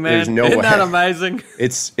amazing, man? There's no Isn't way. that amazing?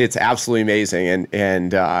 It's absolutely amazing.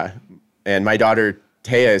 And my daughter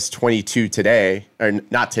Taya is 22 today, or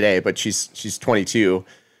not today, but she's 22.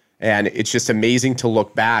 And it's just amazing to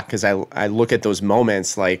look back because I look at those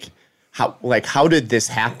moments like how did this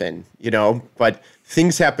happen? But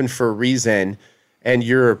things happen for a reason, and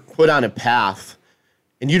you're put on a path,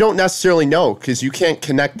 and you don't necessarily know because you can't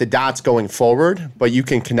connect the dots going forward, but you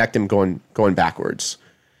can connect them going backwards.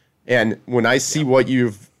 And when I see what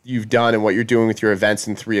you've done and what you're doing with your events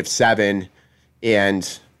in 3 of 7,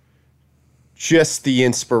 and just the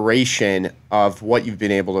inspiration of what you've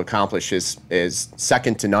been able to accomplish is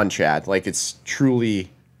second to none, Chad. Like, it's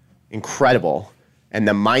truly incredible. And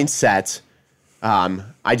the mindset,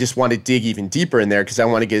 I just want to dig even deeper in there because I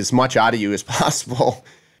want to get as much out of you as possible.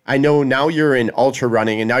 I know now you're in ultra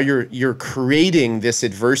running, and now you're creating this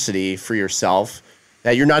adversity for yourself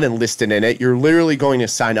that you're not enlisted in it. You're literally going to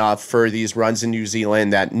sign up for these runs in New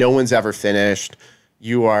Zealand that no one's ever finished.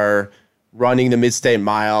 You are running the Mid-State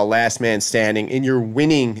Mile, last man standing, and you're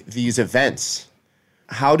winning these events.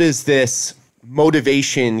 How does this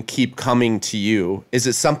motivation keep coming to you? Is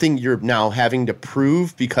it something you're now having to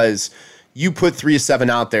prove because you put 3 of 7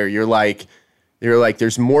 out there? You're like,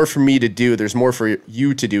 there's more for me to do. There's more for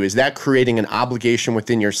you to do. Is that creating an obligation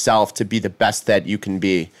within yourself to be the best that you can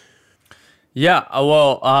be? Yeah,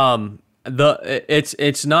 well,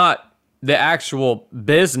 it's not the actual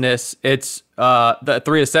business. It's the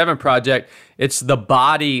 3 of 7 project. It's the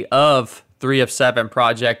body of 3 of 7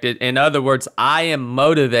 project. In other words, I am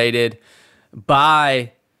motivated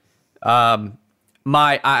by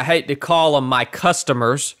I hate to call them my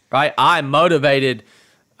customers, right? I'm motivated.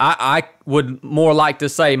 I would more like to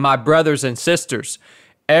say my brothers and sisters.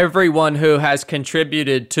 Everyone who has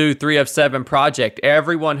contributed to 3 of 7 project,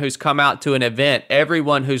 everyone who's come out to an event,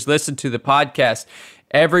 everyone who's listened to the podcast,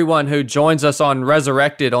 everyone who joins us on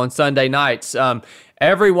Resurrected on Sunday nights,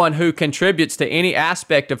 everyone who contributes to any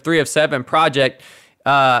aspect of 3 of 7 project,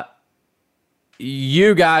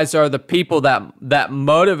 you guys are the people that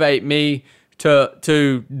motivate me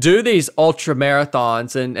to do these ultra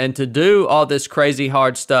marathons and to do all this crazy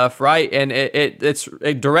hard stuff, right? And it's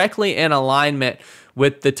directly in alignment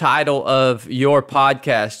with the title of your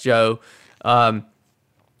podcast, Joe.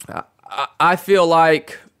 I feel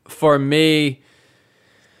like for me,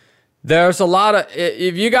 there's a lot of,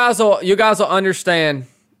 if you guys will understand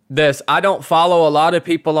this, I don't follow a lot of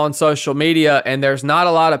people on social media, and there's not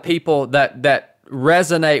a lot of people that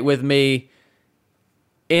resonate with me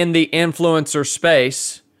in the influencer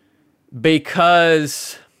space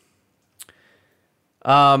because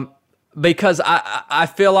I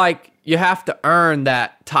feel like you have to earn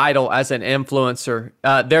that title as an influencer.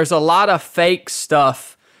 There's a lot of fake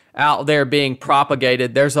stuff out there being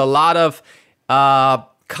propagated. There's a lot of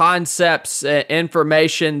concepts,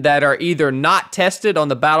 information that are either not tested on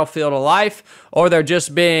the battlefield of life, or they're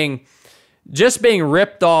just being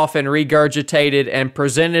ripped off and regurgitated and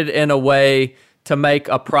presented in a way to make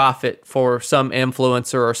a profit for some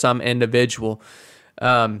influencer or some individual.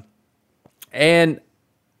 And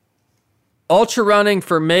ultra running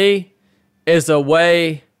for me is a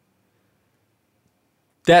way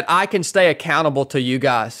that I can stay accountable to you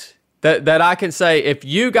guys. That I can say, if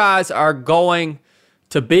you guys are going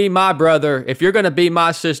to be my brother, if you're going to be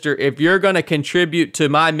my sister, if you're going to contribute to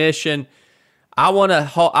my mission, I want to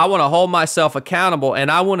hold myself accountable, and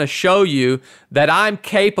I want to show you that I'm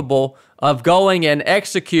capable of going and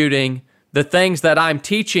executing the things that I'm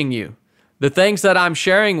teaching you, the things that I'm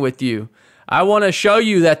sharing with you. I want to show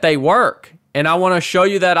you that they work, and I want to show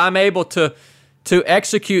you that I'm able to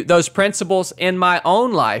execute those principles in my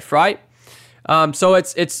own life, right? So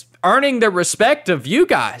it's earning the respect of you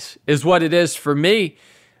guys is what it is for me.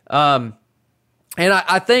 And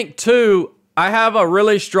I think, too, I have a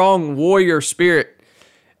really strong warrior spirit.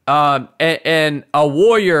 And a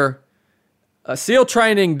warrior, SEAL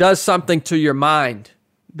training does something to your mind.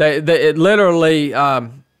 It literally,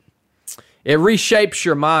 it reshapes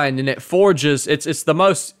your mind, and it forges.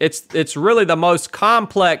 It's really the most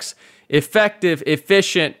complex, effective,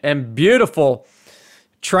 efficient, and beautiful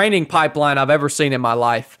training pipeline I've ever seen in my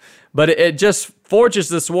life. But it just forges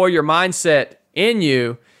this warrior mindset in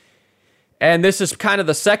you. And this is kind of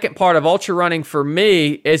the second part of ultra running for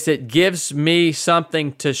me, is it gives me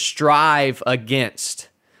something to strive against.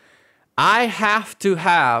 I have to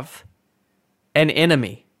have an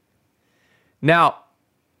enemy. Now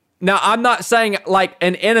I'm not saying like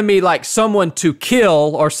an enemy like someone to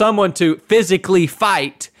kill or someone to physically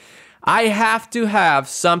fight. I have to have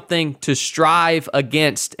something to strive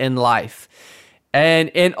against in life. And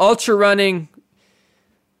in ultra running,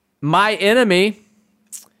 my enemy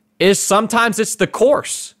is sometimes it's the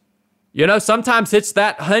course. You know, sometimes it's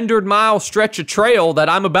that 100-mile stretch of trail that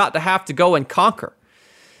I'm about to have to go and conquer.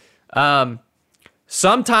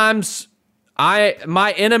 Sometimes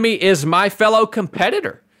my enemy is my fellow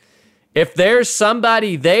competitor. If there's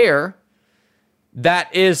somebody there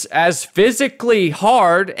that is as physically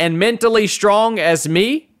hard and mentally strong as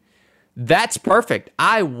me, that's perfect.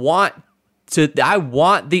 I want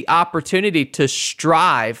the opportunity to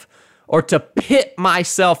strive or to pit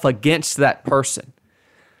myself against that person.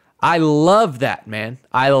 I love that, man.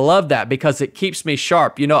 I love that because it keeps me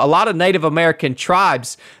sharp. You know, a lot of Native American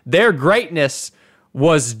tribes, their greatness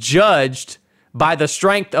was judged by the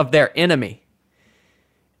strength of their enemy.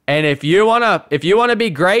 And if you want to be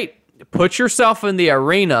great, put yourself in the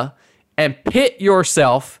arena and pit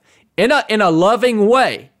yourself in a loving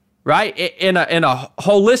way, right? In a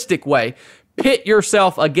holistic way. Pit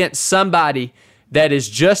yourself against somebody that is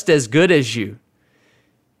just as good as you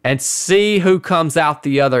and see who comes out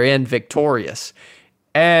the other end victorious.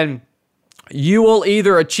 And you will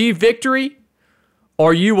either achieve victory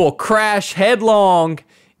or you will crash headlong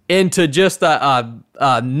into just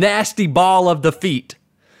a nasty ball of defeat.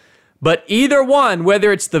 But either one,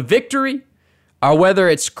 whether it's the victory or whether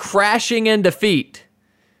it's crashing in defeat,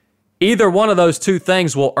 either one of those two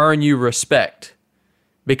things will earn you respect.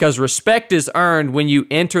 Because respect is earned when you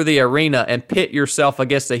enter the arena and pit yourself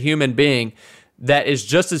against a human being that is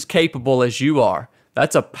just as capable as you are.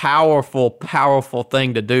 That's a powerful, powerful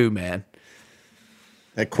thing to do, man.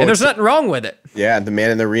 And there's nothing wrong with it. Yeah, the man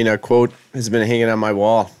in the arena quote has been hanging on my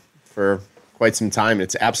wall for quite some time.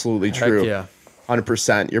 It's absolutely true. Heck yeah.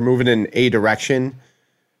 100%. You're moving in a direction,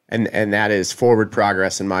 and that is forward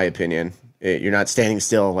progress, in my opinion. You're not standing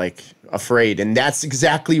still, like, afraid. And that's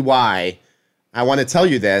exactly why I want to tell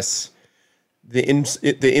you this. The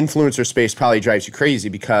influencer space probably drives you crazy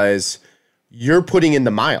because you're putting in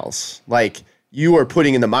the miles. Like, you are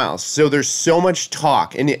putting in the miles. So there's so much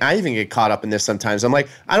talk. And I even get caught up in this sometimes. I'm like,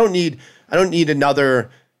 I don't need another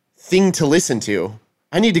thing to listen to.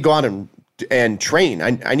 I need to go out and train.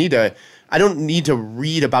 I don't need to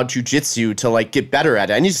read about jujitsu to like get better at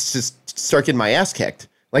it. I need to just start getting my ass kicked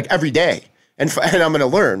like every day, and I'm going to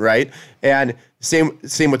learn, right? And same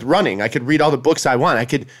with running. I could read all the books I want. I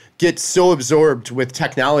could get so absorbed with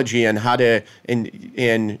technology and how to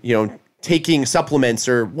and you know, taking supplements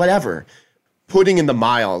or whatever. Putting in the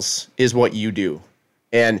miles is what you do,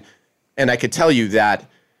 and I could tell you that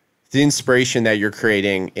the inspiration that you're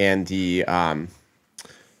creating and the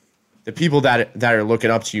people that are looking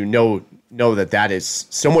up to you know that is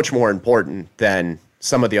so much more important than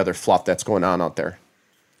some of the other fluff that's going on out there.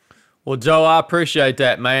 Well, Joe, I appreciate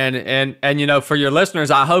that, man. And you know, for your listeners,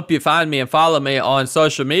 I hope you find me and follow me on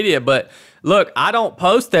social media. But look, I don't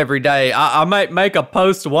post every day. I might make a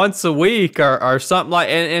post once a week or something like,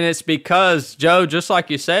 and it's because, Joe, just like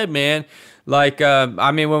you said, man,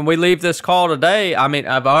 When we leave this call today,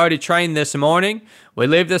 I've already trained this morning. We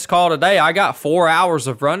leave this call today, I got 4 hours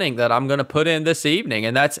of running that I'm going to put in this evening,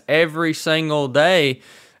 and that's every single day,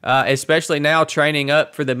 especially now training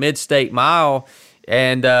up for the Mid-State Mile.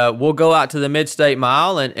 And we'll go out to the Mid-State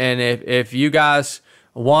Mile, and if you guys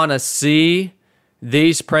want to see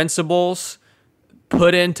these principles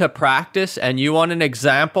put into practice and you want an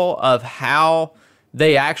example of how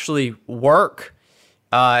they actually work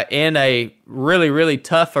in a really, really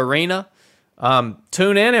tough arena,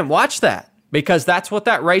 tune in and watch that, because that's what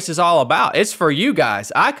that race is all about. It's for you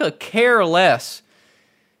guys. I could care less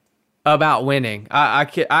about winning.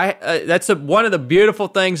 That's one of the beautiful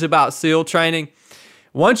things about SEAL training.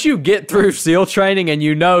 Once you get through SEAL training and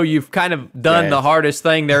you know you've kind of done the hardest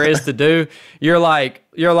thing there is to do, you're like,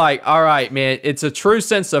 all right, man, it's a true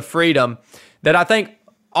sense of freedom that I think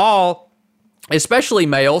all, especially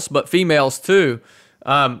males, but females too,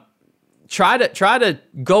 try to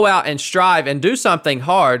go out and strive and do something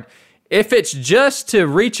hard. If it's just to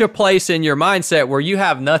reach a place in your mindset where you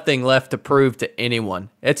have nothing left to prove to anyone,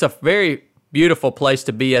 it's a very beautiful place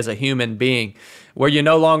to be as a human being, where you're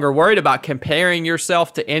no longer worried about comparing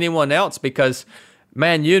yourself to anyone else, because,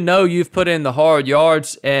 man, you know you've put in the hard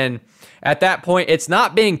yards. And at that point, it's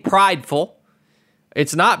not being prideful.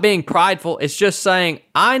 It's not being prideful. It's just saying,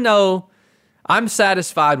 I know I'm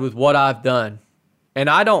satisfied with what I've done, and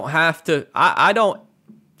I don't have to, I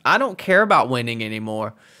don't care about winning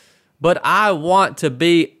anymore. But I want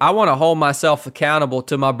to hold myself accountable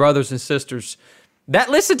to my brothers and sisters that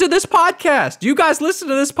listen to this podcast. You guys listen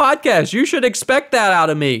to this podcast. You should expect that out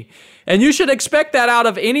of me. And you should expect that out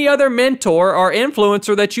of any other mentor or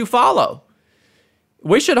influencer that you follow.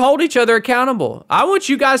 We should hold each other accountable. I want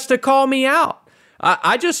you guys to call me out.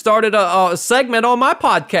 I just started a segment on my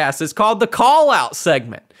podcast. It's called the Call Out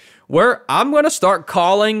segment, where I'm going to start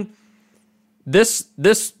calling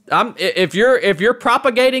if you're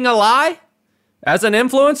propagating a lie as an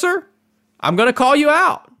influencer, I'm going to call you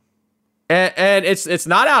out. And it's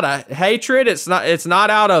not out of hatred. It's not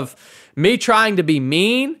out of me trying to be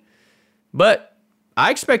mean, but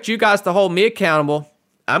I expect you guys to hold me accountable.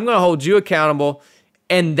 I'm going to hold you accountable.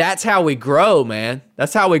 And that's how we grow, man.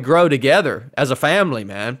 That's how we grow together as a family,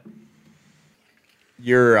 man.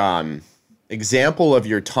 Your example of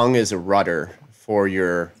your tongue as a rudder for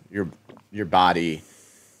your body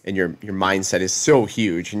and your mindset is so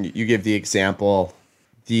huge. And you give the example,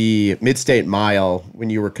 the Mid-State Mile, when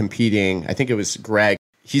you were competing, I think it was Greg,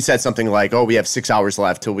 he said something like, we have 6 hours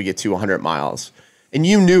left till we get to 100 miles. And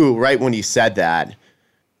you knew right when he said that,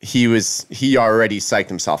 he already psyched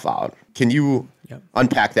himself out. Can you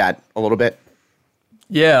unpack that a little bit?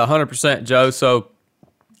 Yeah, 100%, Joe. So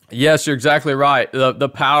yes, you're exactly right. The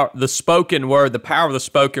power of the spoken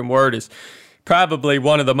word is probably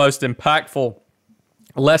one of the most impactful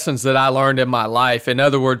lessons that I learned in my life. In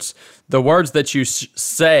other words, the words that you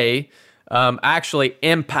say actually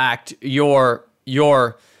impact your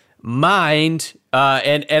mind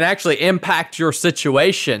and actually impact your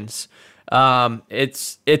situations.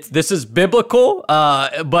 This is biblical,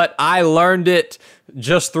 but I learned it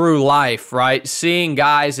just through life, right? Seeing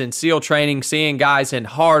guys in SEAL training, seeing guys in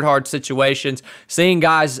hard situations, seeing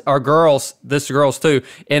guys or girls too,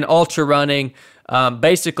 in ultra running,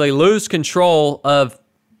 basically lose control of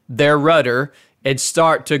their rudder and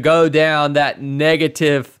start to go down that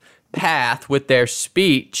negative path with their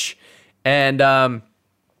speech. And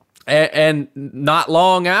not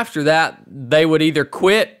long after that, they would either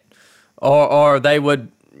quit or they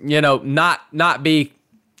would, not be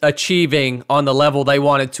achieving on the level they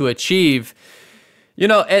wanted to achieve.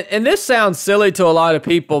 And this sounds silly to a lot of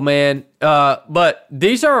people, man, but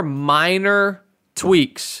these are minor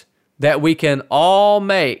tweaks that we can all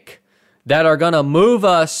make that are going to move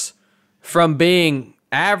us from being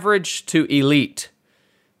average to elite.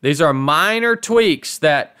 These are minor tweaks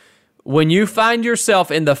that when you find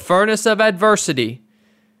yourself in the furnace of adversity,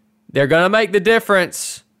 they're going to make the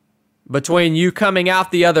difference between you coming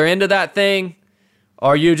out the other end of that thing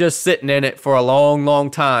or you just sitting in it for a long,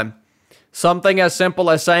 long time. Something as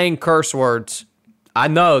simple as saying curse words. I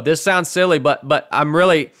know this sounds silly, but I'm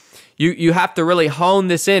really, you have to really hone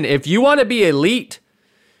this in. If you want to be elite,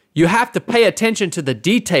 you have to pay attention to the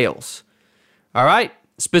details. All right?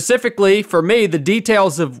 Specifically for me, the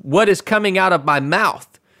details of what is coming out of my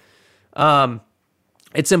mouth.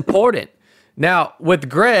 It's important. Now, with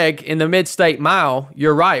Greg in the Mid-State Mile,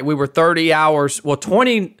 you're right. We were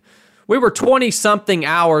 20-something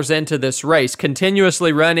hours into this race,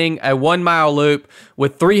 continuously running a 1 mile loop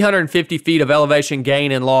with 350 feet of elevation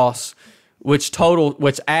gain and loss, which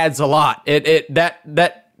adds a lot.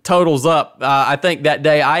 totals up. I think that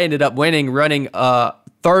day I ended up running a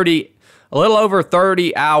little over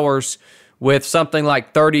 30 hours with something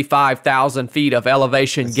like 35,000 feet of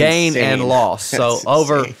elevation. That's gain insane. And loss. So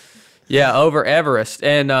over Everest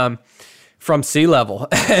and from sea level.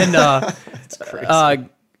 And That's crazy.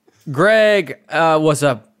 Greg was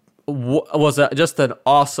just an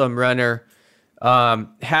awesome runner.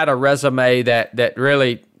 Had a resume that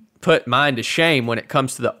really put mine to shame when it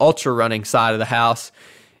comes to the ultra running side of the house.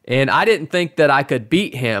 And I didn't think that I could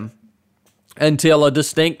beat him until a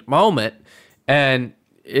distinct moment. And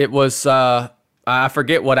it was, I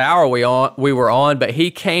forget what hour we were on, but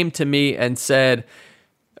he came to me and said,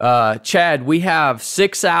 Chad, we have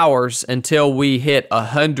 6 hours until we hit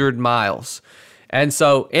 100 miles. And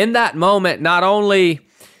so in that moment, not only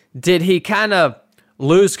did he kind of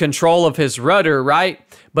lose control of his rudder, right?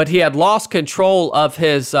 But he had lost control of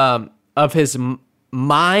his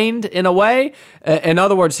mind in a way. In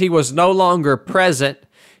other words, he was no longer present.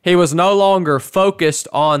 He was no longer focused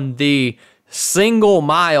on the single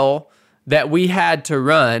mile that we had to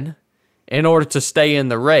run in order to stay in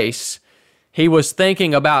the race. He was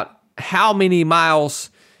thinking about how many miles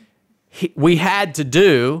we had to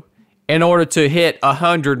do in order to hit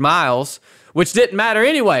 100 miles, which didn't matter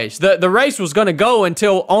anyways. The race was going to go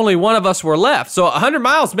until only one of us were left. So 100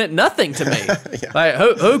 miles meant nothing to me. Yeah. Like,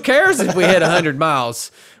 who cares if we hit 100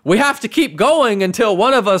 miles? We have to keep going until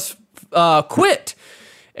one of us quit.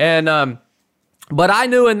 And but I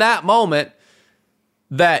knew in that moment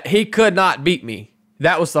that he could not beat me.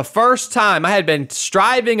 That was the first time I had been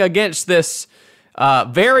striving against this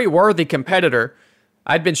very worthy competitor.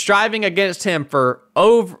 I'd been striving against him for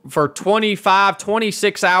 25,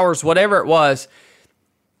 26 hours, whatever it was.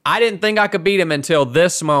 I didn't think I could beat him until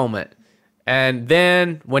this moment. And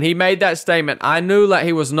then when he made that statement, I knew that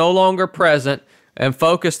he was no longer present and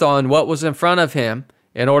focused on what was in front of him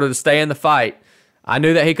in order to stay in the fight. I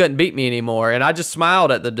knew that he couldn't beat me anymore. And I just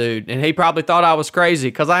smiled at the dude. And he probably thought I was crazy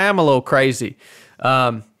because I am a little crazy.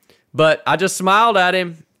 But I just smiled at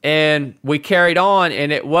him and we carried on.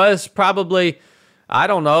 And it was probably, I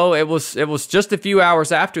don't know, it was just a few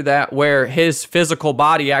hours after that where his physical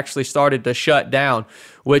body actually started to shut down,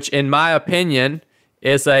 which in my opinion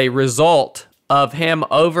is a result of him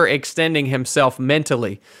overextending himself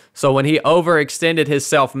mentally. So when he overextended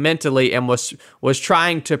himself mentally and was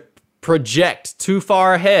trying to project too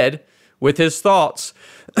far ahead with his thoughts,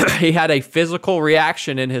 he had a physical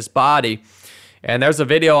reaction in his body. And there's a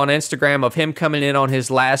video on Instagram of him coming in on his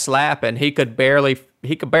last lap, and he could barely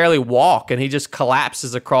walk, and he just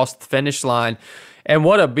collapses across the finish line. And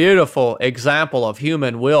what a beautiful example of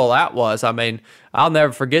human will that was. I mean, I'll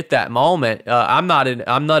never forget that moment. I'm not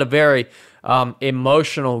a very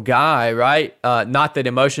emotional guy, right? Not that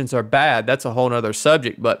emotions are bad. That's a whole nother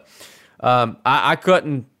subject. But I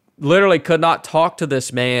literally could not talk to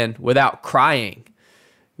this man without crying,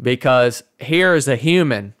 because here is a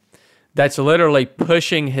human that's literally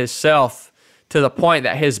pushing himself to the point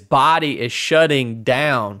that his body is shutting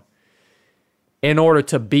down in order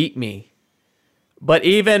to beat me. But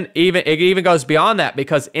it even goes beyond that,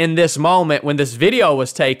 because in this moment when this video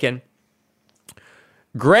was taken,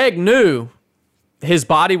 Greg knew his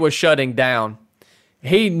body was shutting down.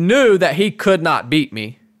 He knew that he could not beat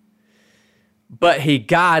me. But he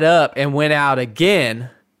got up and went out again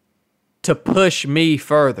to push me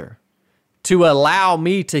further, to allow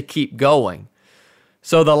me to keep going.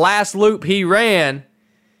 So the last loop he ran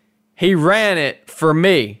it for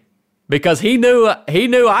me, because he knew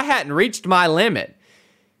I hadn't reached my limit.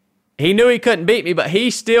 He knew he couldn't beat me, but he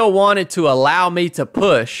still wanted to allow me to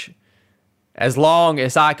push as long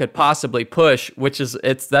as I could possibly push,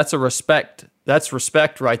 that's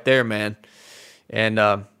respect right there, man.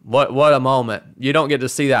 And what a moment. You don't get to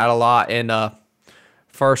see that a lot in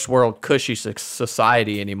first world cushy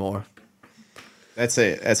society anymore. That's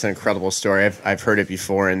an incredible story. I've heard it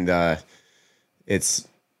before, and it's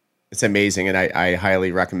amazing. And I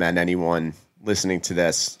highly recommend anyone listening to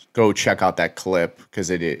this go check out that clip, because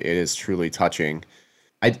it is truly touching.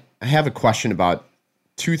 I have a question about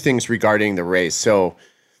two things regarding the race. So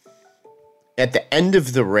at the end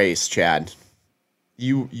of the race, Chad,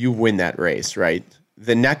 you win that race, right?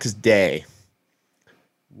 The next day,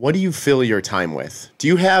 what do you fill your time with? Do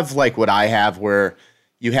you have like what I have, where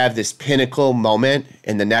you have this pinnacle moment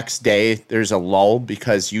and the next day there's a lull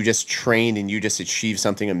because you just trained and you just achieved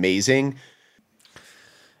something amazing?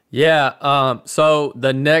 Yeah. So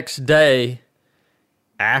the next day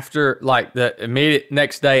after, like the immediate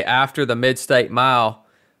next day after the Mid-State Mile,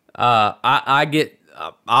 I get,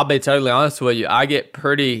 I'll be totally honest with you, I get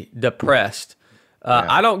pretty depressed.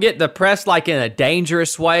 I don't get depressed like in a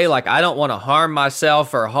dangerous way. Like I don't want to harm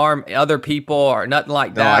myself or harm other people or nothing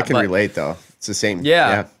like that. No, I can relate though. It's the same.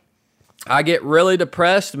 Yeah. I get really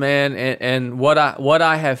depressed, man. And what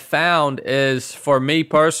I have found is, for me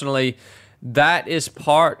personally, that is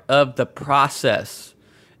part of the process.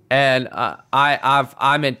 And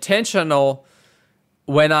I'm intentional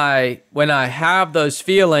when I have those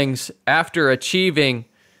feelings after achieving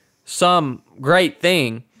some great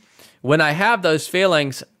thing. When I have those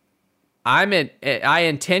feelings, I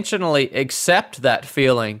intentionally accept that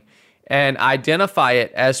feeling and identify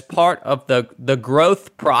it as part of the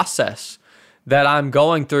growth process that I'm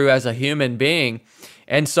going through as a human being.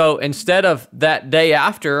 And so instead of that day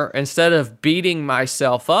after, instead of beating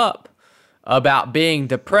myself up about being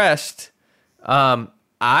depressed,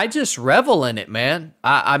 I just revel in it, man.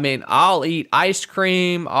 I mean, I'll eat ice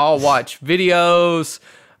cream, I'll watch videos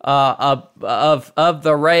of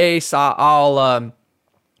the race. I'll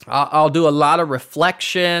do a lot of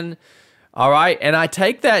reflection. All right, and I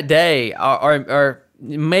take that day, or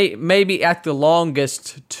maybe at the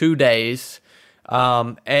longest 2 days,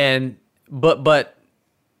 but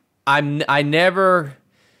I never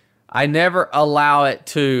allow it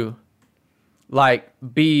to like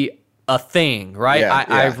be a thing, right?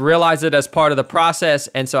 I realize it as part of the process,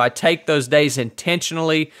 and so I take those days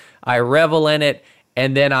intentionally. I revel in it.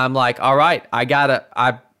 And then I'm like, all right,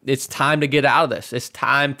 it's time to get out of this. It's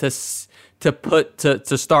time to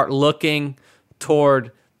start looking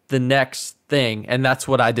toward the next thing. And that's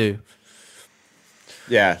what I do.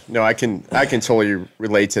 Yeah, no, I can totally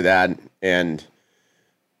relate to that. And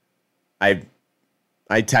I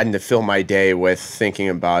tend to fill my day with thinking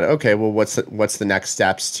about, okay, well, what's the next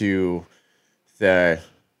steps to the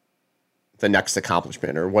next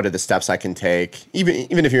accomplishment, or what are the steps I can take?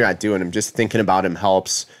 Even if you're not doing them, just thinking about them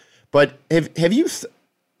helps. But have you,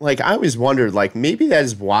 like, I always wondered, like, maybe that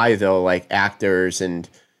is why though, like actors and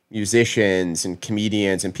musicians and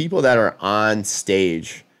comedians and people that are on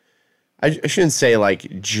stage, I shouldn't say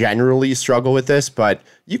like generally struggle with this, but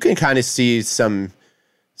you can kind of see some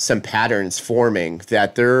patterns forming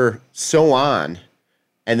that they're so on,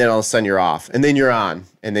 and then all of a sudden you're off, and then you're on,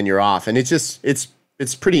 and then you're off. And it's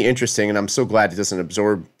pretty interesting, and I'm so glad it doesn't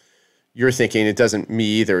absorb your thinking. It doesn't me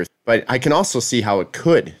either. But I can also see how it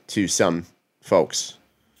could to some folks.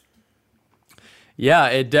 Yeah,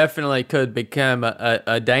 it definitely could become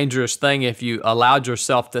a dangerous thing if you allowed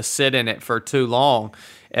yourself to sit in it for too long.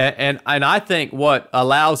 And I think what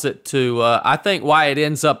allows it to, I think why it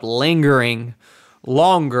ends up lingering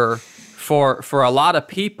longer for a lot of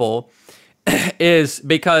people is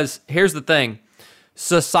because, here's the thing,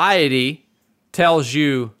 society tells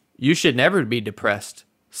you should never be depressed.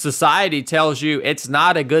 Society tells you it's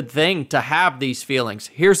not a good thing to have these feelings.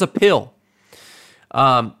 Here's a pill.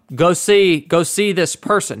 Go see this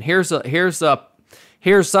person. Here's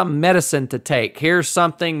some medicine to take. Here's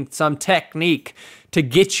some technique to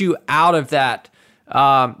get you out of that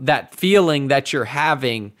feeling that you're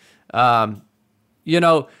having. And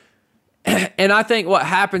I think what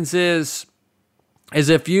happens is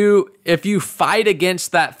if you fight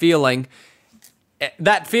against that feeling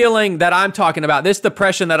that I'm talking about, this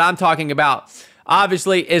depression that I'm talking about,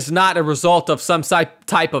 obviously is not a result of some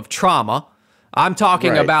type of trauma. I'm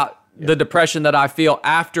talking about the depression that I feel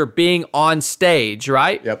after being on stage,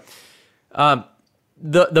 right? Yep.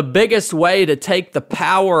 The biggest way to take the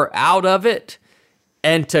power out of it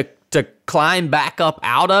and to climb back up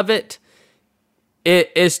out of it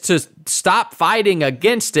is to stop fighting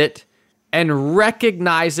against it and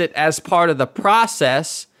recognize it as part of the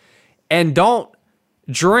process, and don't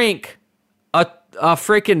drink a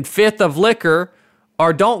freaking fifth of liquor,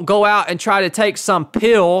 or don't go out and try to take some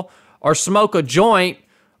pill or smoke a joint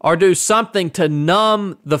or do something to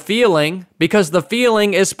numb the feeling, because the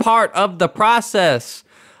feeling is part of the process.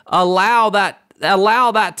 Allow that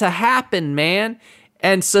to happen, man.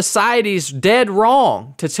 And society's dead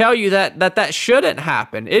wrong to tell you that shouldn't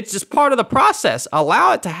happen. It's just part of the process.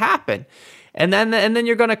 Allow it to happen. And then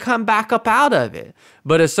you're going to come back up out of it.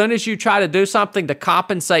 But as soon as you try to do something to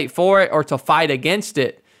compensate for it or to fight against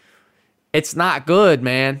it, it's not good,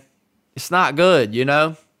 man. It's not good, you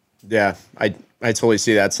know? Yeah, I totally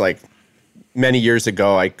see that. It's like many years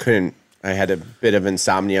ago, I had a bit of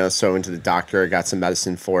insomnia, so I went to the doctor, I got some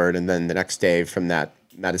medicine for it, and then the next day from that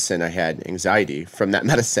medicine, I had anxiety from that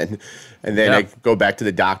medicine. And then I go back to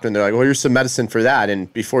the doctor, and they're like, well, here's some medicine for that.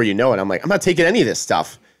 And before you know it, I'm like, I'm not taking any of this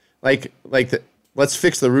stuff. Let's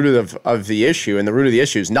fix the root of the issue, and the root of the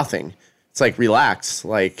issue is nothing. It's like, relax,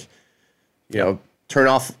 turn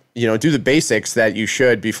off, do the basics that you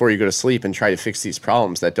should before you go to sleep and try to fix these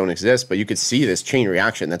problems that don't exist. But you could see this chain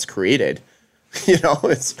reaction that's created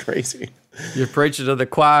It's crazy. You're preaching to the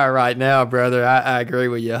choir right now, brother. I agree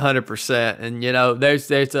with you 100%. And there's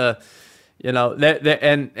a,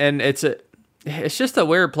 and it's just a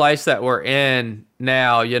weird place that we're in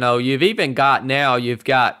now. You've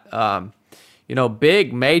got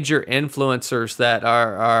big major influencers that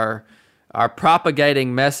are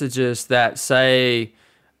propagating messages that say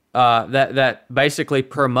that basically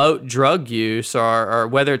promote drug use, or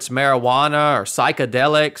whether it's marijuana or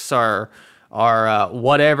psychedelics or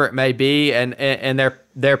whatever it may be, and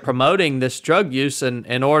they're promoting this drug use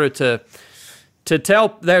in order to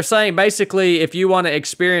tell. They're saying basically, if you want to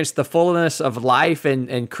experience the fullness of life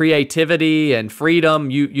and creativity and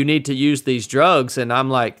freedom, you need to use these drugs. And I'm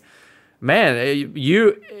like, man,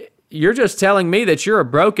 you're just telling me that you're a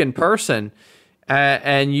broken person,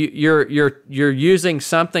 and you're using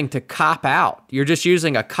something to cop out. You're just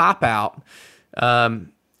using a cop out,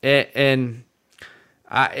 it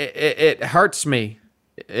hurts me.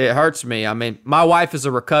 It hurts me. I mean, my wife is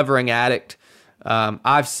a recovering addict.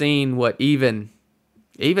 I've seen what even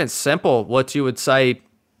simple, what you would say,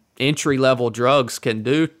 entry-level drugs can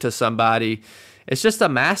do to somebody. It's just a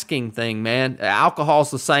masking thing, man.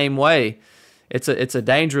 Alcohol's the same way. It's a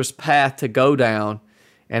dangerous path to go down.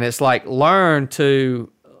 And it's like, learn to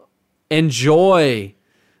enjoy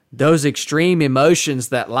those extreme emotions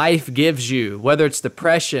that life gives you, whether it's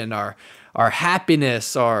depression or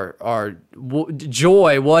happiness or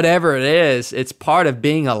joy, whatever it is. It's part of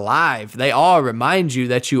being alive. They all remind you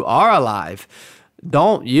that you are alive.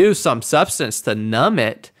 Don't use some substance to numb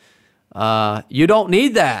it. You don't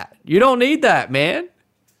need that. You don't need that, man.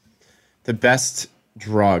 The best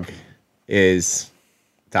drug is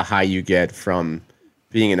the high you get from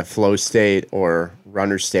being in a flow state or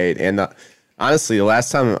runner state. And honestly, the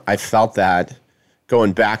last time I felt that,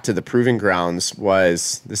 going back to the proving grounds,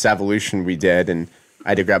 was this evolution we did, and I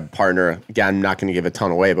had to grab a partner. Again, I'm not going to give a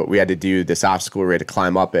ton away, but we had to do this obstacle. We had to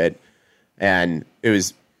climb up it, and it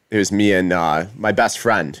was me and my best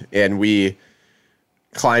friend, and we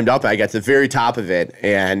climbed up. I got to the very top of it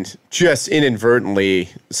and just inadvertently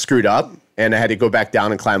screwed up, and I had to go back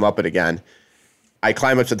down and climb up it again. I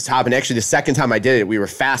climbed up to the top, and actually the second time I did it, we were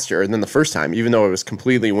faster than the first time, even though it was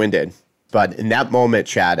completely winded. But in that moment,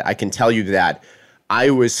 Chad, I can tell you that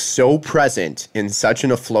I was so present in such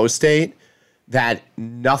a flow state that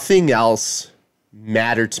nothing else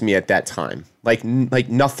mattered to me at that time. Like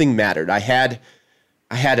nothing mattered. I had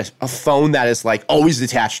a phone that is like always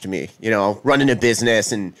attached to me, running a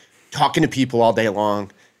business and talking to people all day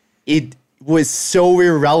long. It was so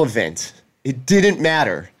irrelevant. It didn't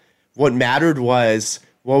matter. What mattered was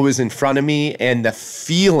what was in front of me, and the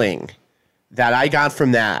feeling that I got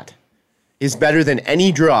from that is better than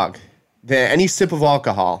any drug, than any sip of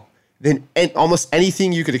alcohol, than almost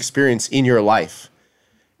anything you could experience in your life.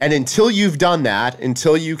 And until you've done that,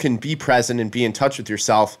 until you can be present and be in touch with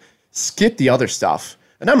yourself, skip the other stuff.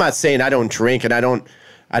 And I'm not saying I don't drink and I don't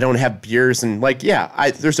have beers, and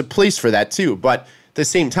there's a place for that too. But at the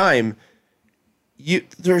same time,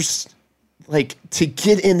 there's to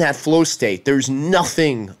get in that flow state, there's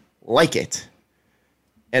nothing like it.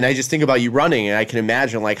 And I just think about you running, and I can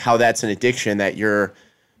imagine how that's an addiction, that you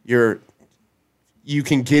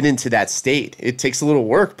can get into that state. It takes a little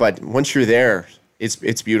work, but once you're there,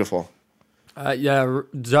 it's beautiful. Yeah,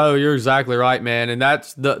 Joe, you're exactly right, man. And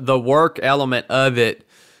that's the work element of it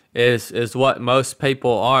is what most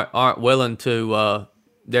people aren't willing to.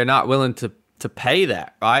 They're not willing to pay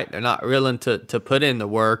that, right? They're not willing to put in the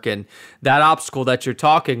work. And that obstacle that you're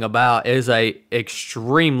talking about is a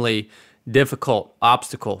extremely difficult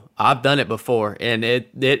obstacle. I've done it before, and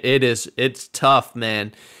it's tough,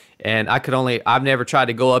 man. And I've never tried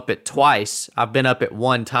to go up it twice. I've been up it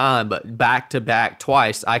one time, but back to back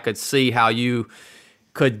twice, I could see how you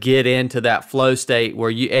could get into that flow state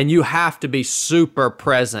where you have to be super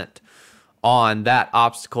present on that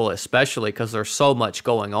obstacle, especially because there's so much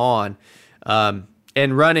going on.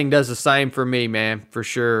 And running does the same for me, man, for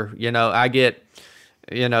sure. I get,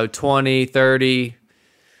 20, 30,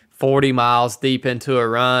 40 miles deep into a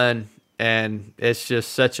run, and it's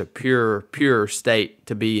just such a pure state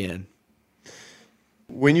to be in.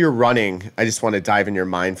 When you're running, I just want to dive in your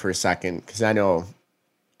mind for a second, because I know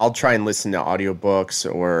I'll try and listen to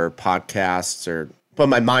audiobooks or podcasts, but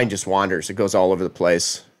my mind just wanders. It goes all over the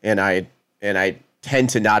place. And I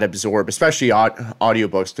tend to not absorb, especially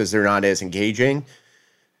audiobooks, because they're not as engaging.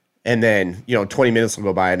 And then, 20 minutes will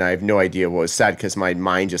go by and I have no idea what was said because my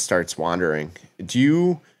mind just starts wandering.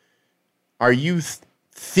 Are you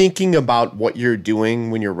thinking about what you're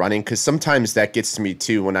doing when you're running? Because sometimes that gets to me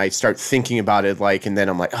too, when I start thinking about it, and then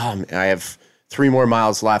I'm like, oh, I have 3 more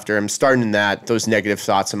miles left, or I'm starting those negative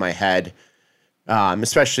thoughts in my head.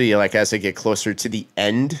 especially like as I get closer to the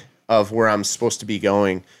end of where I'm supposed to be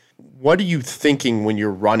going. What are you thinking when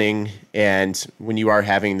you're running and when you are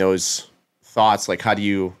having those thoughts? Like, how do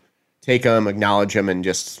you take them, acknowledge them, and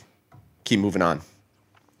just keep moving on?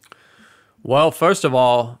 Well, first of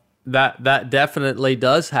all, that definitely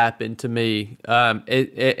does happen to me.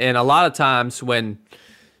 And a lot of times when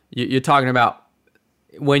you're talking about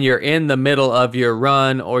when you're in the middle of your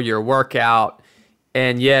run or your workout,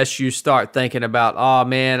 and yes, you start thinking about, oh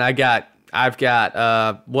man, I've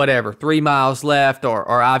got whatever, 3 miles left,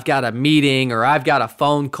 or I've got a meeting, or I've got a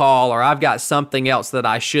phone call, or I've got something else that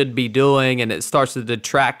I should be doing, and it starts to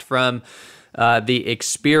detract from the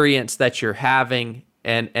experience that you're having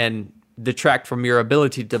and detract from your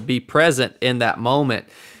ability to be present in that moment.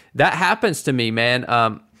 That happens to me, man.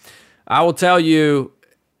 I will tell you,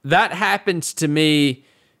 that happens to me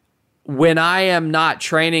when I am not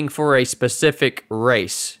training for a specific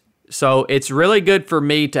race. So it's really good for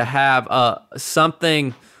me to have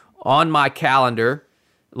something on my calendar,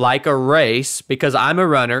 like a race, because I'm a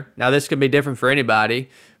runner. Now, this can be different for anybody,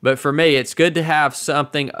 but for me, it's good to have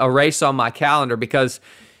a race on my calendar, because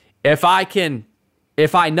if I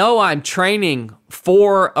know I'm training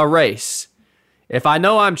for a race, if I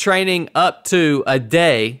know I'm training up to a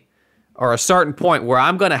day or a certain point where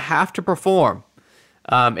I'm going to have to perform,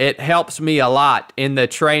 it helps me a lot in the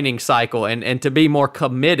training cycle and to be more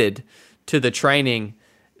committed to the training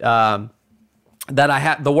that I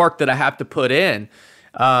have, the work that I have to put in.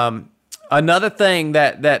 Another thing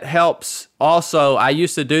that helps also, I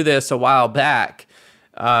used to do this a while back.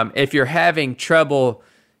 If you're having trouble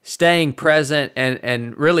staying present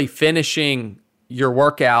and really finishing your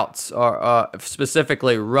workouts or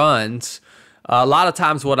specifically runs, a lot of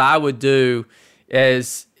times what I would do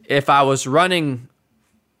is if I was running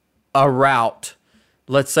a route,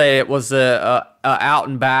 let's say it was a out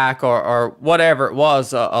and back or whatever it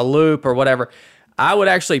was, a loop or whatever, I would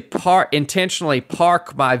actually intentionally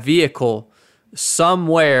park my vehicle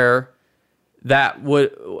somewhere that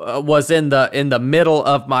was in the middle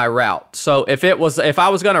of my route. So if I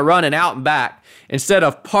was going to run an out and back, instead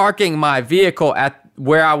of parking my vehicle at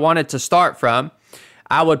where I wanted to start from,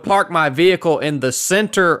 I would park my vehicle in the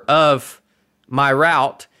center of my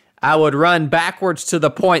route. I would run backwards to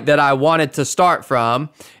the point that I wanted to start from,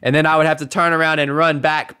 and then I would have to turn around and run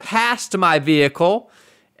back past my vehicle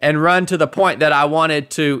and run to the point that I wanted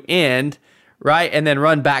to end, right? And then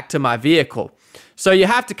run back to my vehicle. So you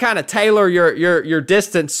have to kind of tailor your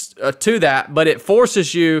distance to that, but it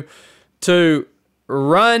forces you to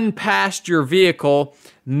run past your vehicle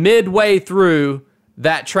midway through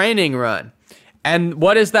that training run. And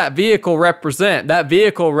what does that vehicle represent? That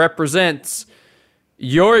vehicle represents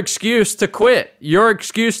your excuse to quit, your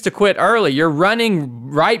excuse to quit early. You're running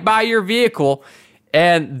right by your vehicle,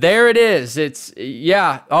 and there it is. It's,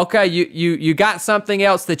 yeah, okay, you got something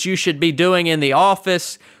else that you should be doing in the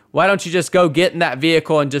office. Why don't you just go get in that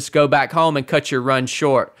vehicle and just go back home and cut your run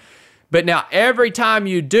short? But now every time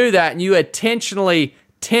you do that and you intentionally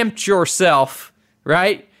tempt yourself,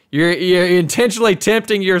 right? You're intentionally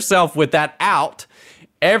tempting yourself with that out.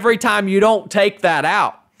 Every time you don't take that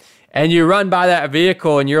out and you run by that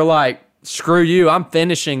vehicle and you're like, screw you, I'm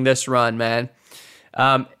finishing this run, man.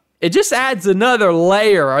 It just adds another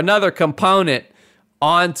layer, another component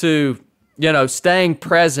onto, staying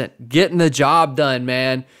present, getting the job done,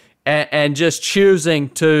 man, and just choosing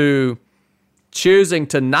to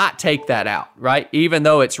not take that out, right? Even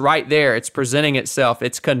though it's right there, it's presenting itself,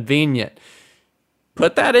 it's convenient.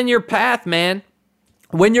 Put that in your path, man.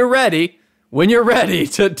 When you're ready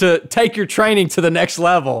to take your training to the next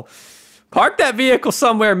level, park that vehicle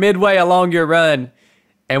somewhere midway along your run,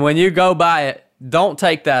 and when you go by it, don't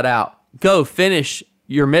take that out. Go finish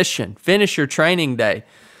your mission, finish your training day.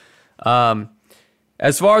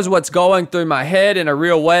 As far as what's going through my head in a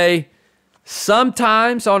real way,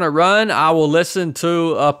 sometimes on a run, I will listen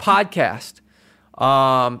to a podcast.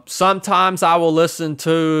 Sometimes I will listen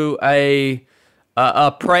to a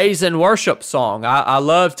praise and worship song. I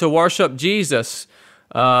love to worship Jesus.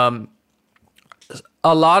 A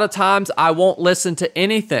lot of times I won't listen to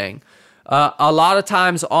anything. A lot of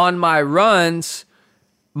times on my runs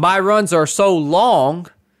are so long,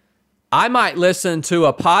 I might listen to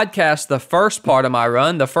a podcast the first part of my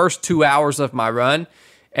run, the first 2 hours of my run,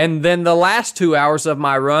 and then the last 2 hours of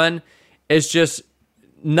my run is just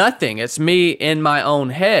nothing. It's me in my own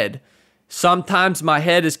head. Sometimes my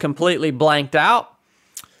head is completely blanked out.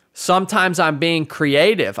 Sometimes I'm being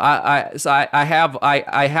creative. I have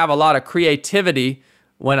a lot of creativity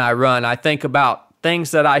when I run. I think about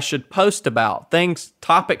things that I should post about,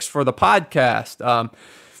 topics for the podcast.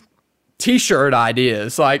 t-shirt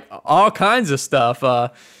ideas, like all kinds of stuff.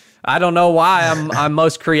 I don't know why I'm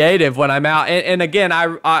most creative when I'm out. And again,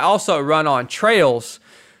 I also run on trails.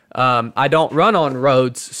 I don't run on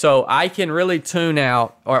roads, so I can really tune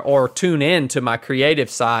out or tune in to my creative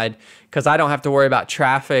side because I don't have to worry about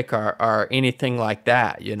traffic or anything like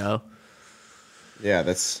that, you know? Yeah,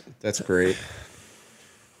 that's great.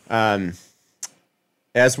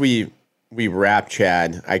 As we wrap,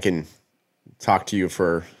 Chad, I can talk to you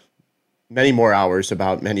for many more hours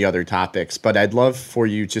about many other topics, but I'd love for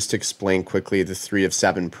you just to explain quickly the 3 of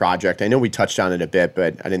 7 project. I know we touched on it a bit,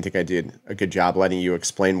 but I didn't think I did a good job letting you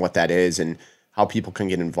explain what that is and how people can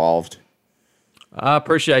get involved. I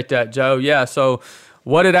appreciate that, Joe. Yeah, so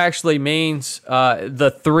what it actually means,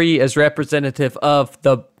 the 3 is representative of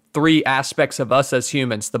the 3 aspects of us as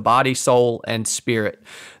humans, the body, soul, and spirit.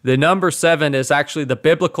 The number 7 is actually the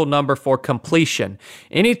biblical number for completion.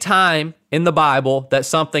 Anytime in the Bible that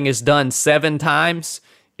something is done 7 times,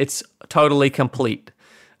 it's totally complete.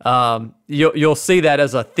 You'll see that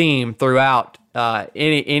as a theme throughout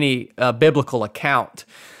any biblical account.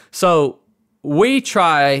 So we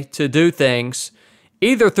try to do things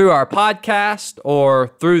either through our podcast or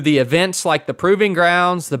through the events like the Proving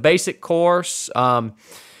Grounds, the basic course.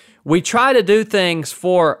 We try to do things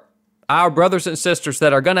for our brothers and sisters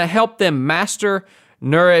that are going to help them master,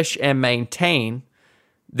 nourish, and maintain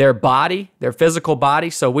their body, their physical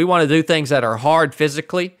body. So we want to do things that are hard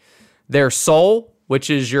physically. Their soul,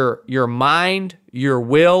 which is your mind, your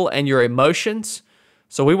will, and your emotions.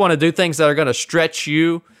 So we want to do things that are going to stretch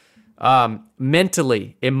you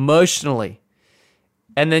mentally, emotionally.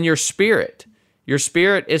 And then your spirit. Your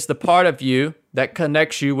spirit is the part of you that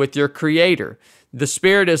connects you with your Creator. The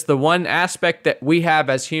spirit is the one aspect that we have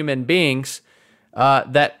as human beings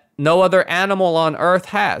that no other animal on earth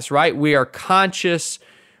has, right? We are conscious.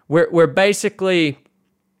 We're basically,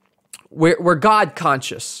 we're God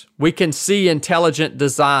conscious. We can see intelligent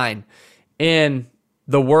design in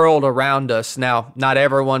the world around us. Now, not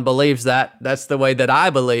everyone believes that. That's the way that I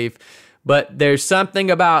believe. But there's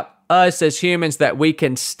something about us as humans that we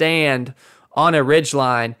can stand on a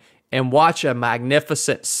ridgeline and watch a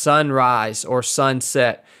magnificent sunrise or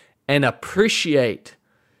sunset and appreciate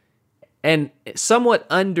and somewhat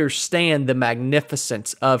understand the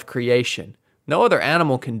magnificence of creation. No other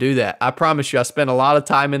animal can do that. I promise you, I spent a lot of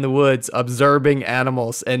time in the woods observing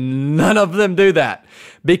animals, and none of them do that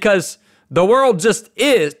because the world just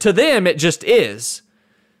is. To them, it just is.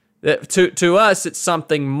 To us, it's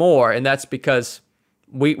something more, and that's because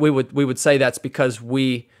we would say that's because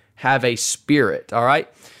we have a spirit, all right?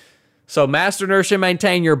 So master, nourish, and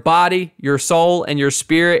maintain your body, your soul, and your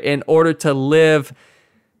spirit in order to live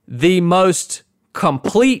the most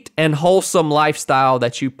complete and wholesome lifestyle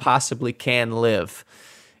that you possibly can live.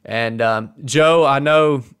 And Joe, I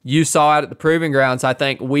know you saw it at the Proving Grounds. I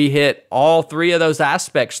think we hit all 3 of those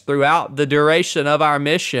aspects throughout the duration of our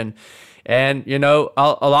mission. And, you know,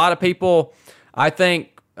 a lot of people, I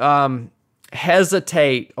think,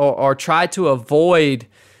 hesitate or try to avoid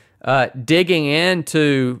digging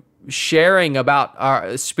into sharing about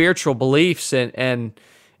our spiritual beliefs and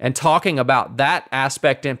talking about that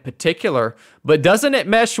aspect in particular. But doesn't it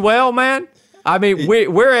mesh well, man? I mean,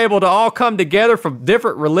 we're able to all come together from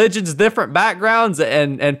different religions, different backgrounds,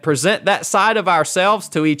 and present that side of ourselves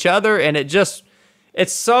to each other, and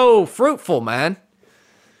it's so fruitful, man.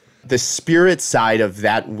 The spirit side of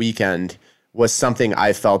that weekend was something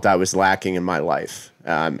I felt I was lacking in my life,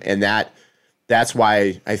 and that's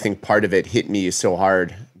why I think part of it hit me so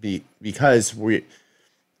hard because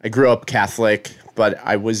I grew up Catholic, but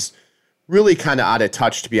I was really kind of out of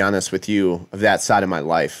touch, to be honest with you, of that side of my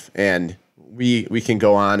life. And we can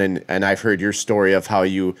go on, and I've heard your story of how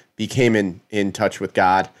you became in touch with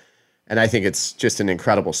God, and I think it's just an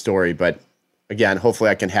incredible story. But again, hopefully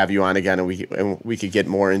I can have you on again, and we could get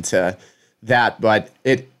more into that. But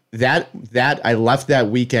that I left that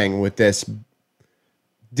weekend with this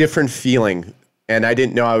different feeling, and I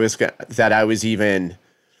didn't know I was even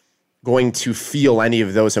going to feel any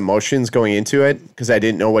of those emotions going into it because I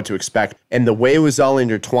didn't know what to expect. And the way it was all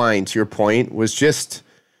intertwined, to your point, was just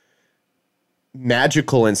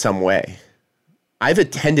magical in some way. I've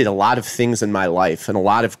attended a lot of things in my life and a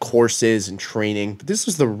lot of courses and training, but this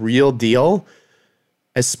was the real deal,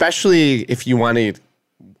 especially if you want to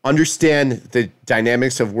understand the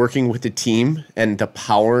dynamics of working with a team and the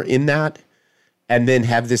power in that, and then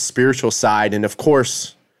have this spiritual side. And of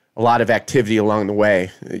course, a lot of activity along the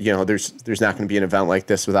way. You know, there's not going to be an event like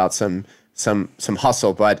this without some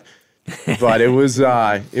hustle, but it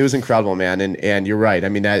was incredible, man. And you're right. I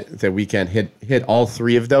mean, that weekend hit all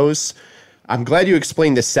 3 of those. I'm glad you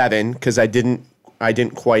explained the 7 because I didn't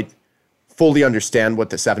quite fully understand what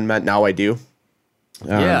the 7 meant. Now I do.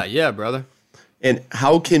 Yeah, brother. And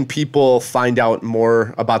how can people find out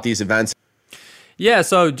more about these events? Yeah,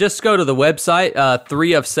 so just go to the website,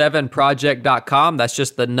 3of7project.com. That's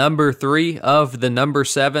just the number 3 of the number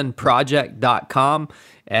 7project.com.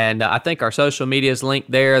 And I think our social media is linked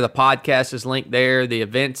there. The podcast is linked there. The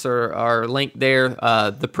events are linked there.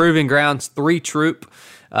 The Proving Grounds 3 Troop,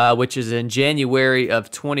 which is in January of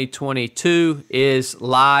 2022, is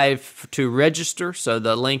live to register. So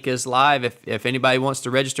the link is live if anybody wants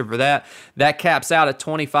to register for that. That caps out at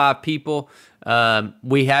 25 people.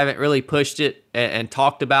 We haven't really pushed it and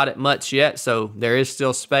talked about it much yet, so there is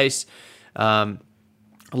still space.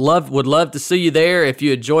 Would love to see you there if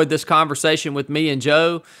you enjoyed this conversation with me and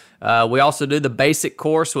Joe. We also do the basic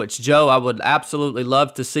course, which, Joe, I would absolutely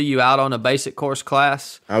love to see you out on a basic course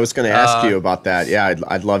class. I was going to ask you about that. Yeah,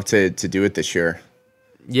 I'd love to do it this year.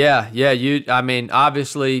 Yeah.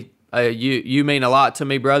 Obviously, you mean a lot to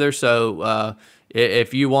me, brother. So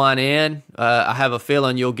if you want in, I have a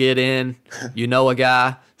feeling you'll get in. You know a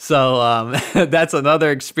guy. So that's another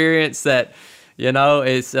experience that,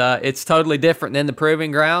 it's totally different than the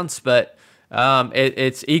Proving Grounds, but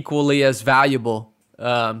it's equally as valuable.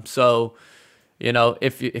 So,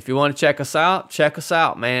 if you want to check us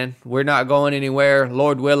out, man. We're not going anywhere,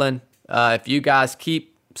 Lord willing. If you guys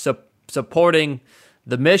keep supporting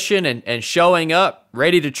the mission and showing up,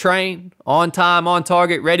 ready to train, on time, on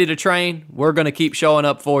target, ready to train, we're going to keep showing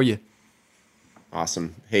up for you.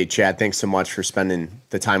 Awesome. Hey, Chad, thanks so much for spending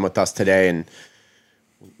the time with us today. And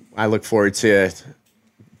I look forward to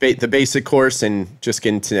the basic course and just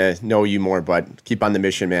getting to know you more. But keep on the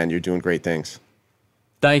mission, man. You're doing great things.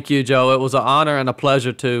 Thank you, Joe. It was an honor and a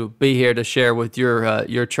pleasure to be here to share with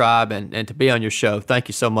your tribe and to be on your show. Thank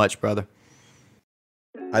you so much, brother.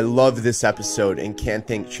 I love this episode and can't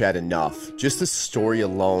thank Chad enough. Just the story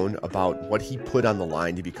alone about what he put on the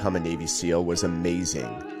line to become a Navy SEAL was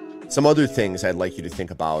amazing. Some other things I'd like you to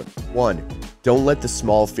think about. 1, don't let the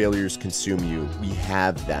small failures consume you. We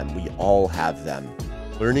have them. We all have them.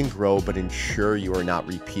 Learn and grow, but ensure you are not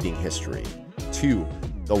repeating history. 2,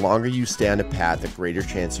 the longer you stay on a path, the greater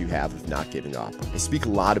chance you have of not giving up. I speak a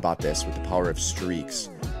lot about this with the power of streaks.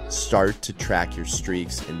 Start to track your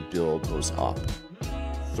streaks and build those up.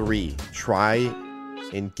 3, try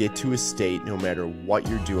and get to a state, no matter what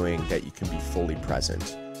you're doing, that you can be fully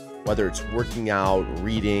present. Whether it's working out,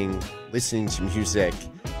 reading, listening to music,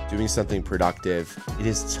 doing something productive, it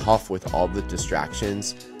is tough with all the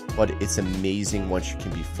distractions, but it's amazing once you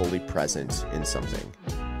can be fully present in something.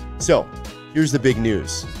 So, here's the big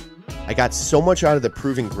news. I got so much out of the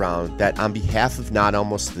Proving Ground that on behalf of Not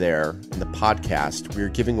Almost There and the podcast, we are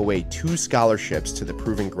giving away 2 scholarships to the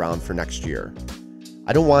Proving Ground for next year.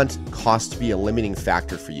 I don't want cost to be a limiting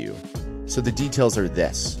factor for you, so the details are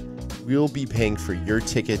this. We'll be paying for your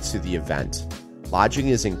ticket to the event. Lodging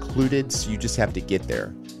is included, so you just have to get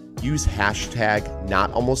there. Use hashtag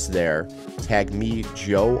NotAlmostThere, tag me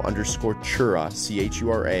Joe_Chura,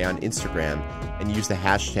 C-H-U-R-A on Instagram, and use the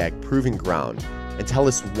hashtag Proving Ground, and tell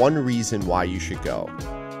us one reason why you should go.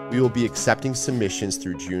 We will be accepting submissions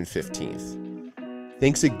through June 15th.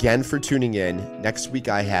 Thanks again for tuning in. Next week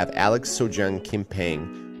I have Alex Sojung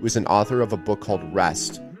Kimpeng, who is an author of a book called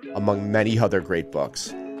Rest, among many other great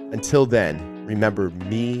books. Until then, remember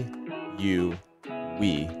me, you,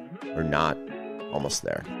 we are not almost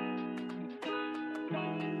there.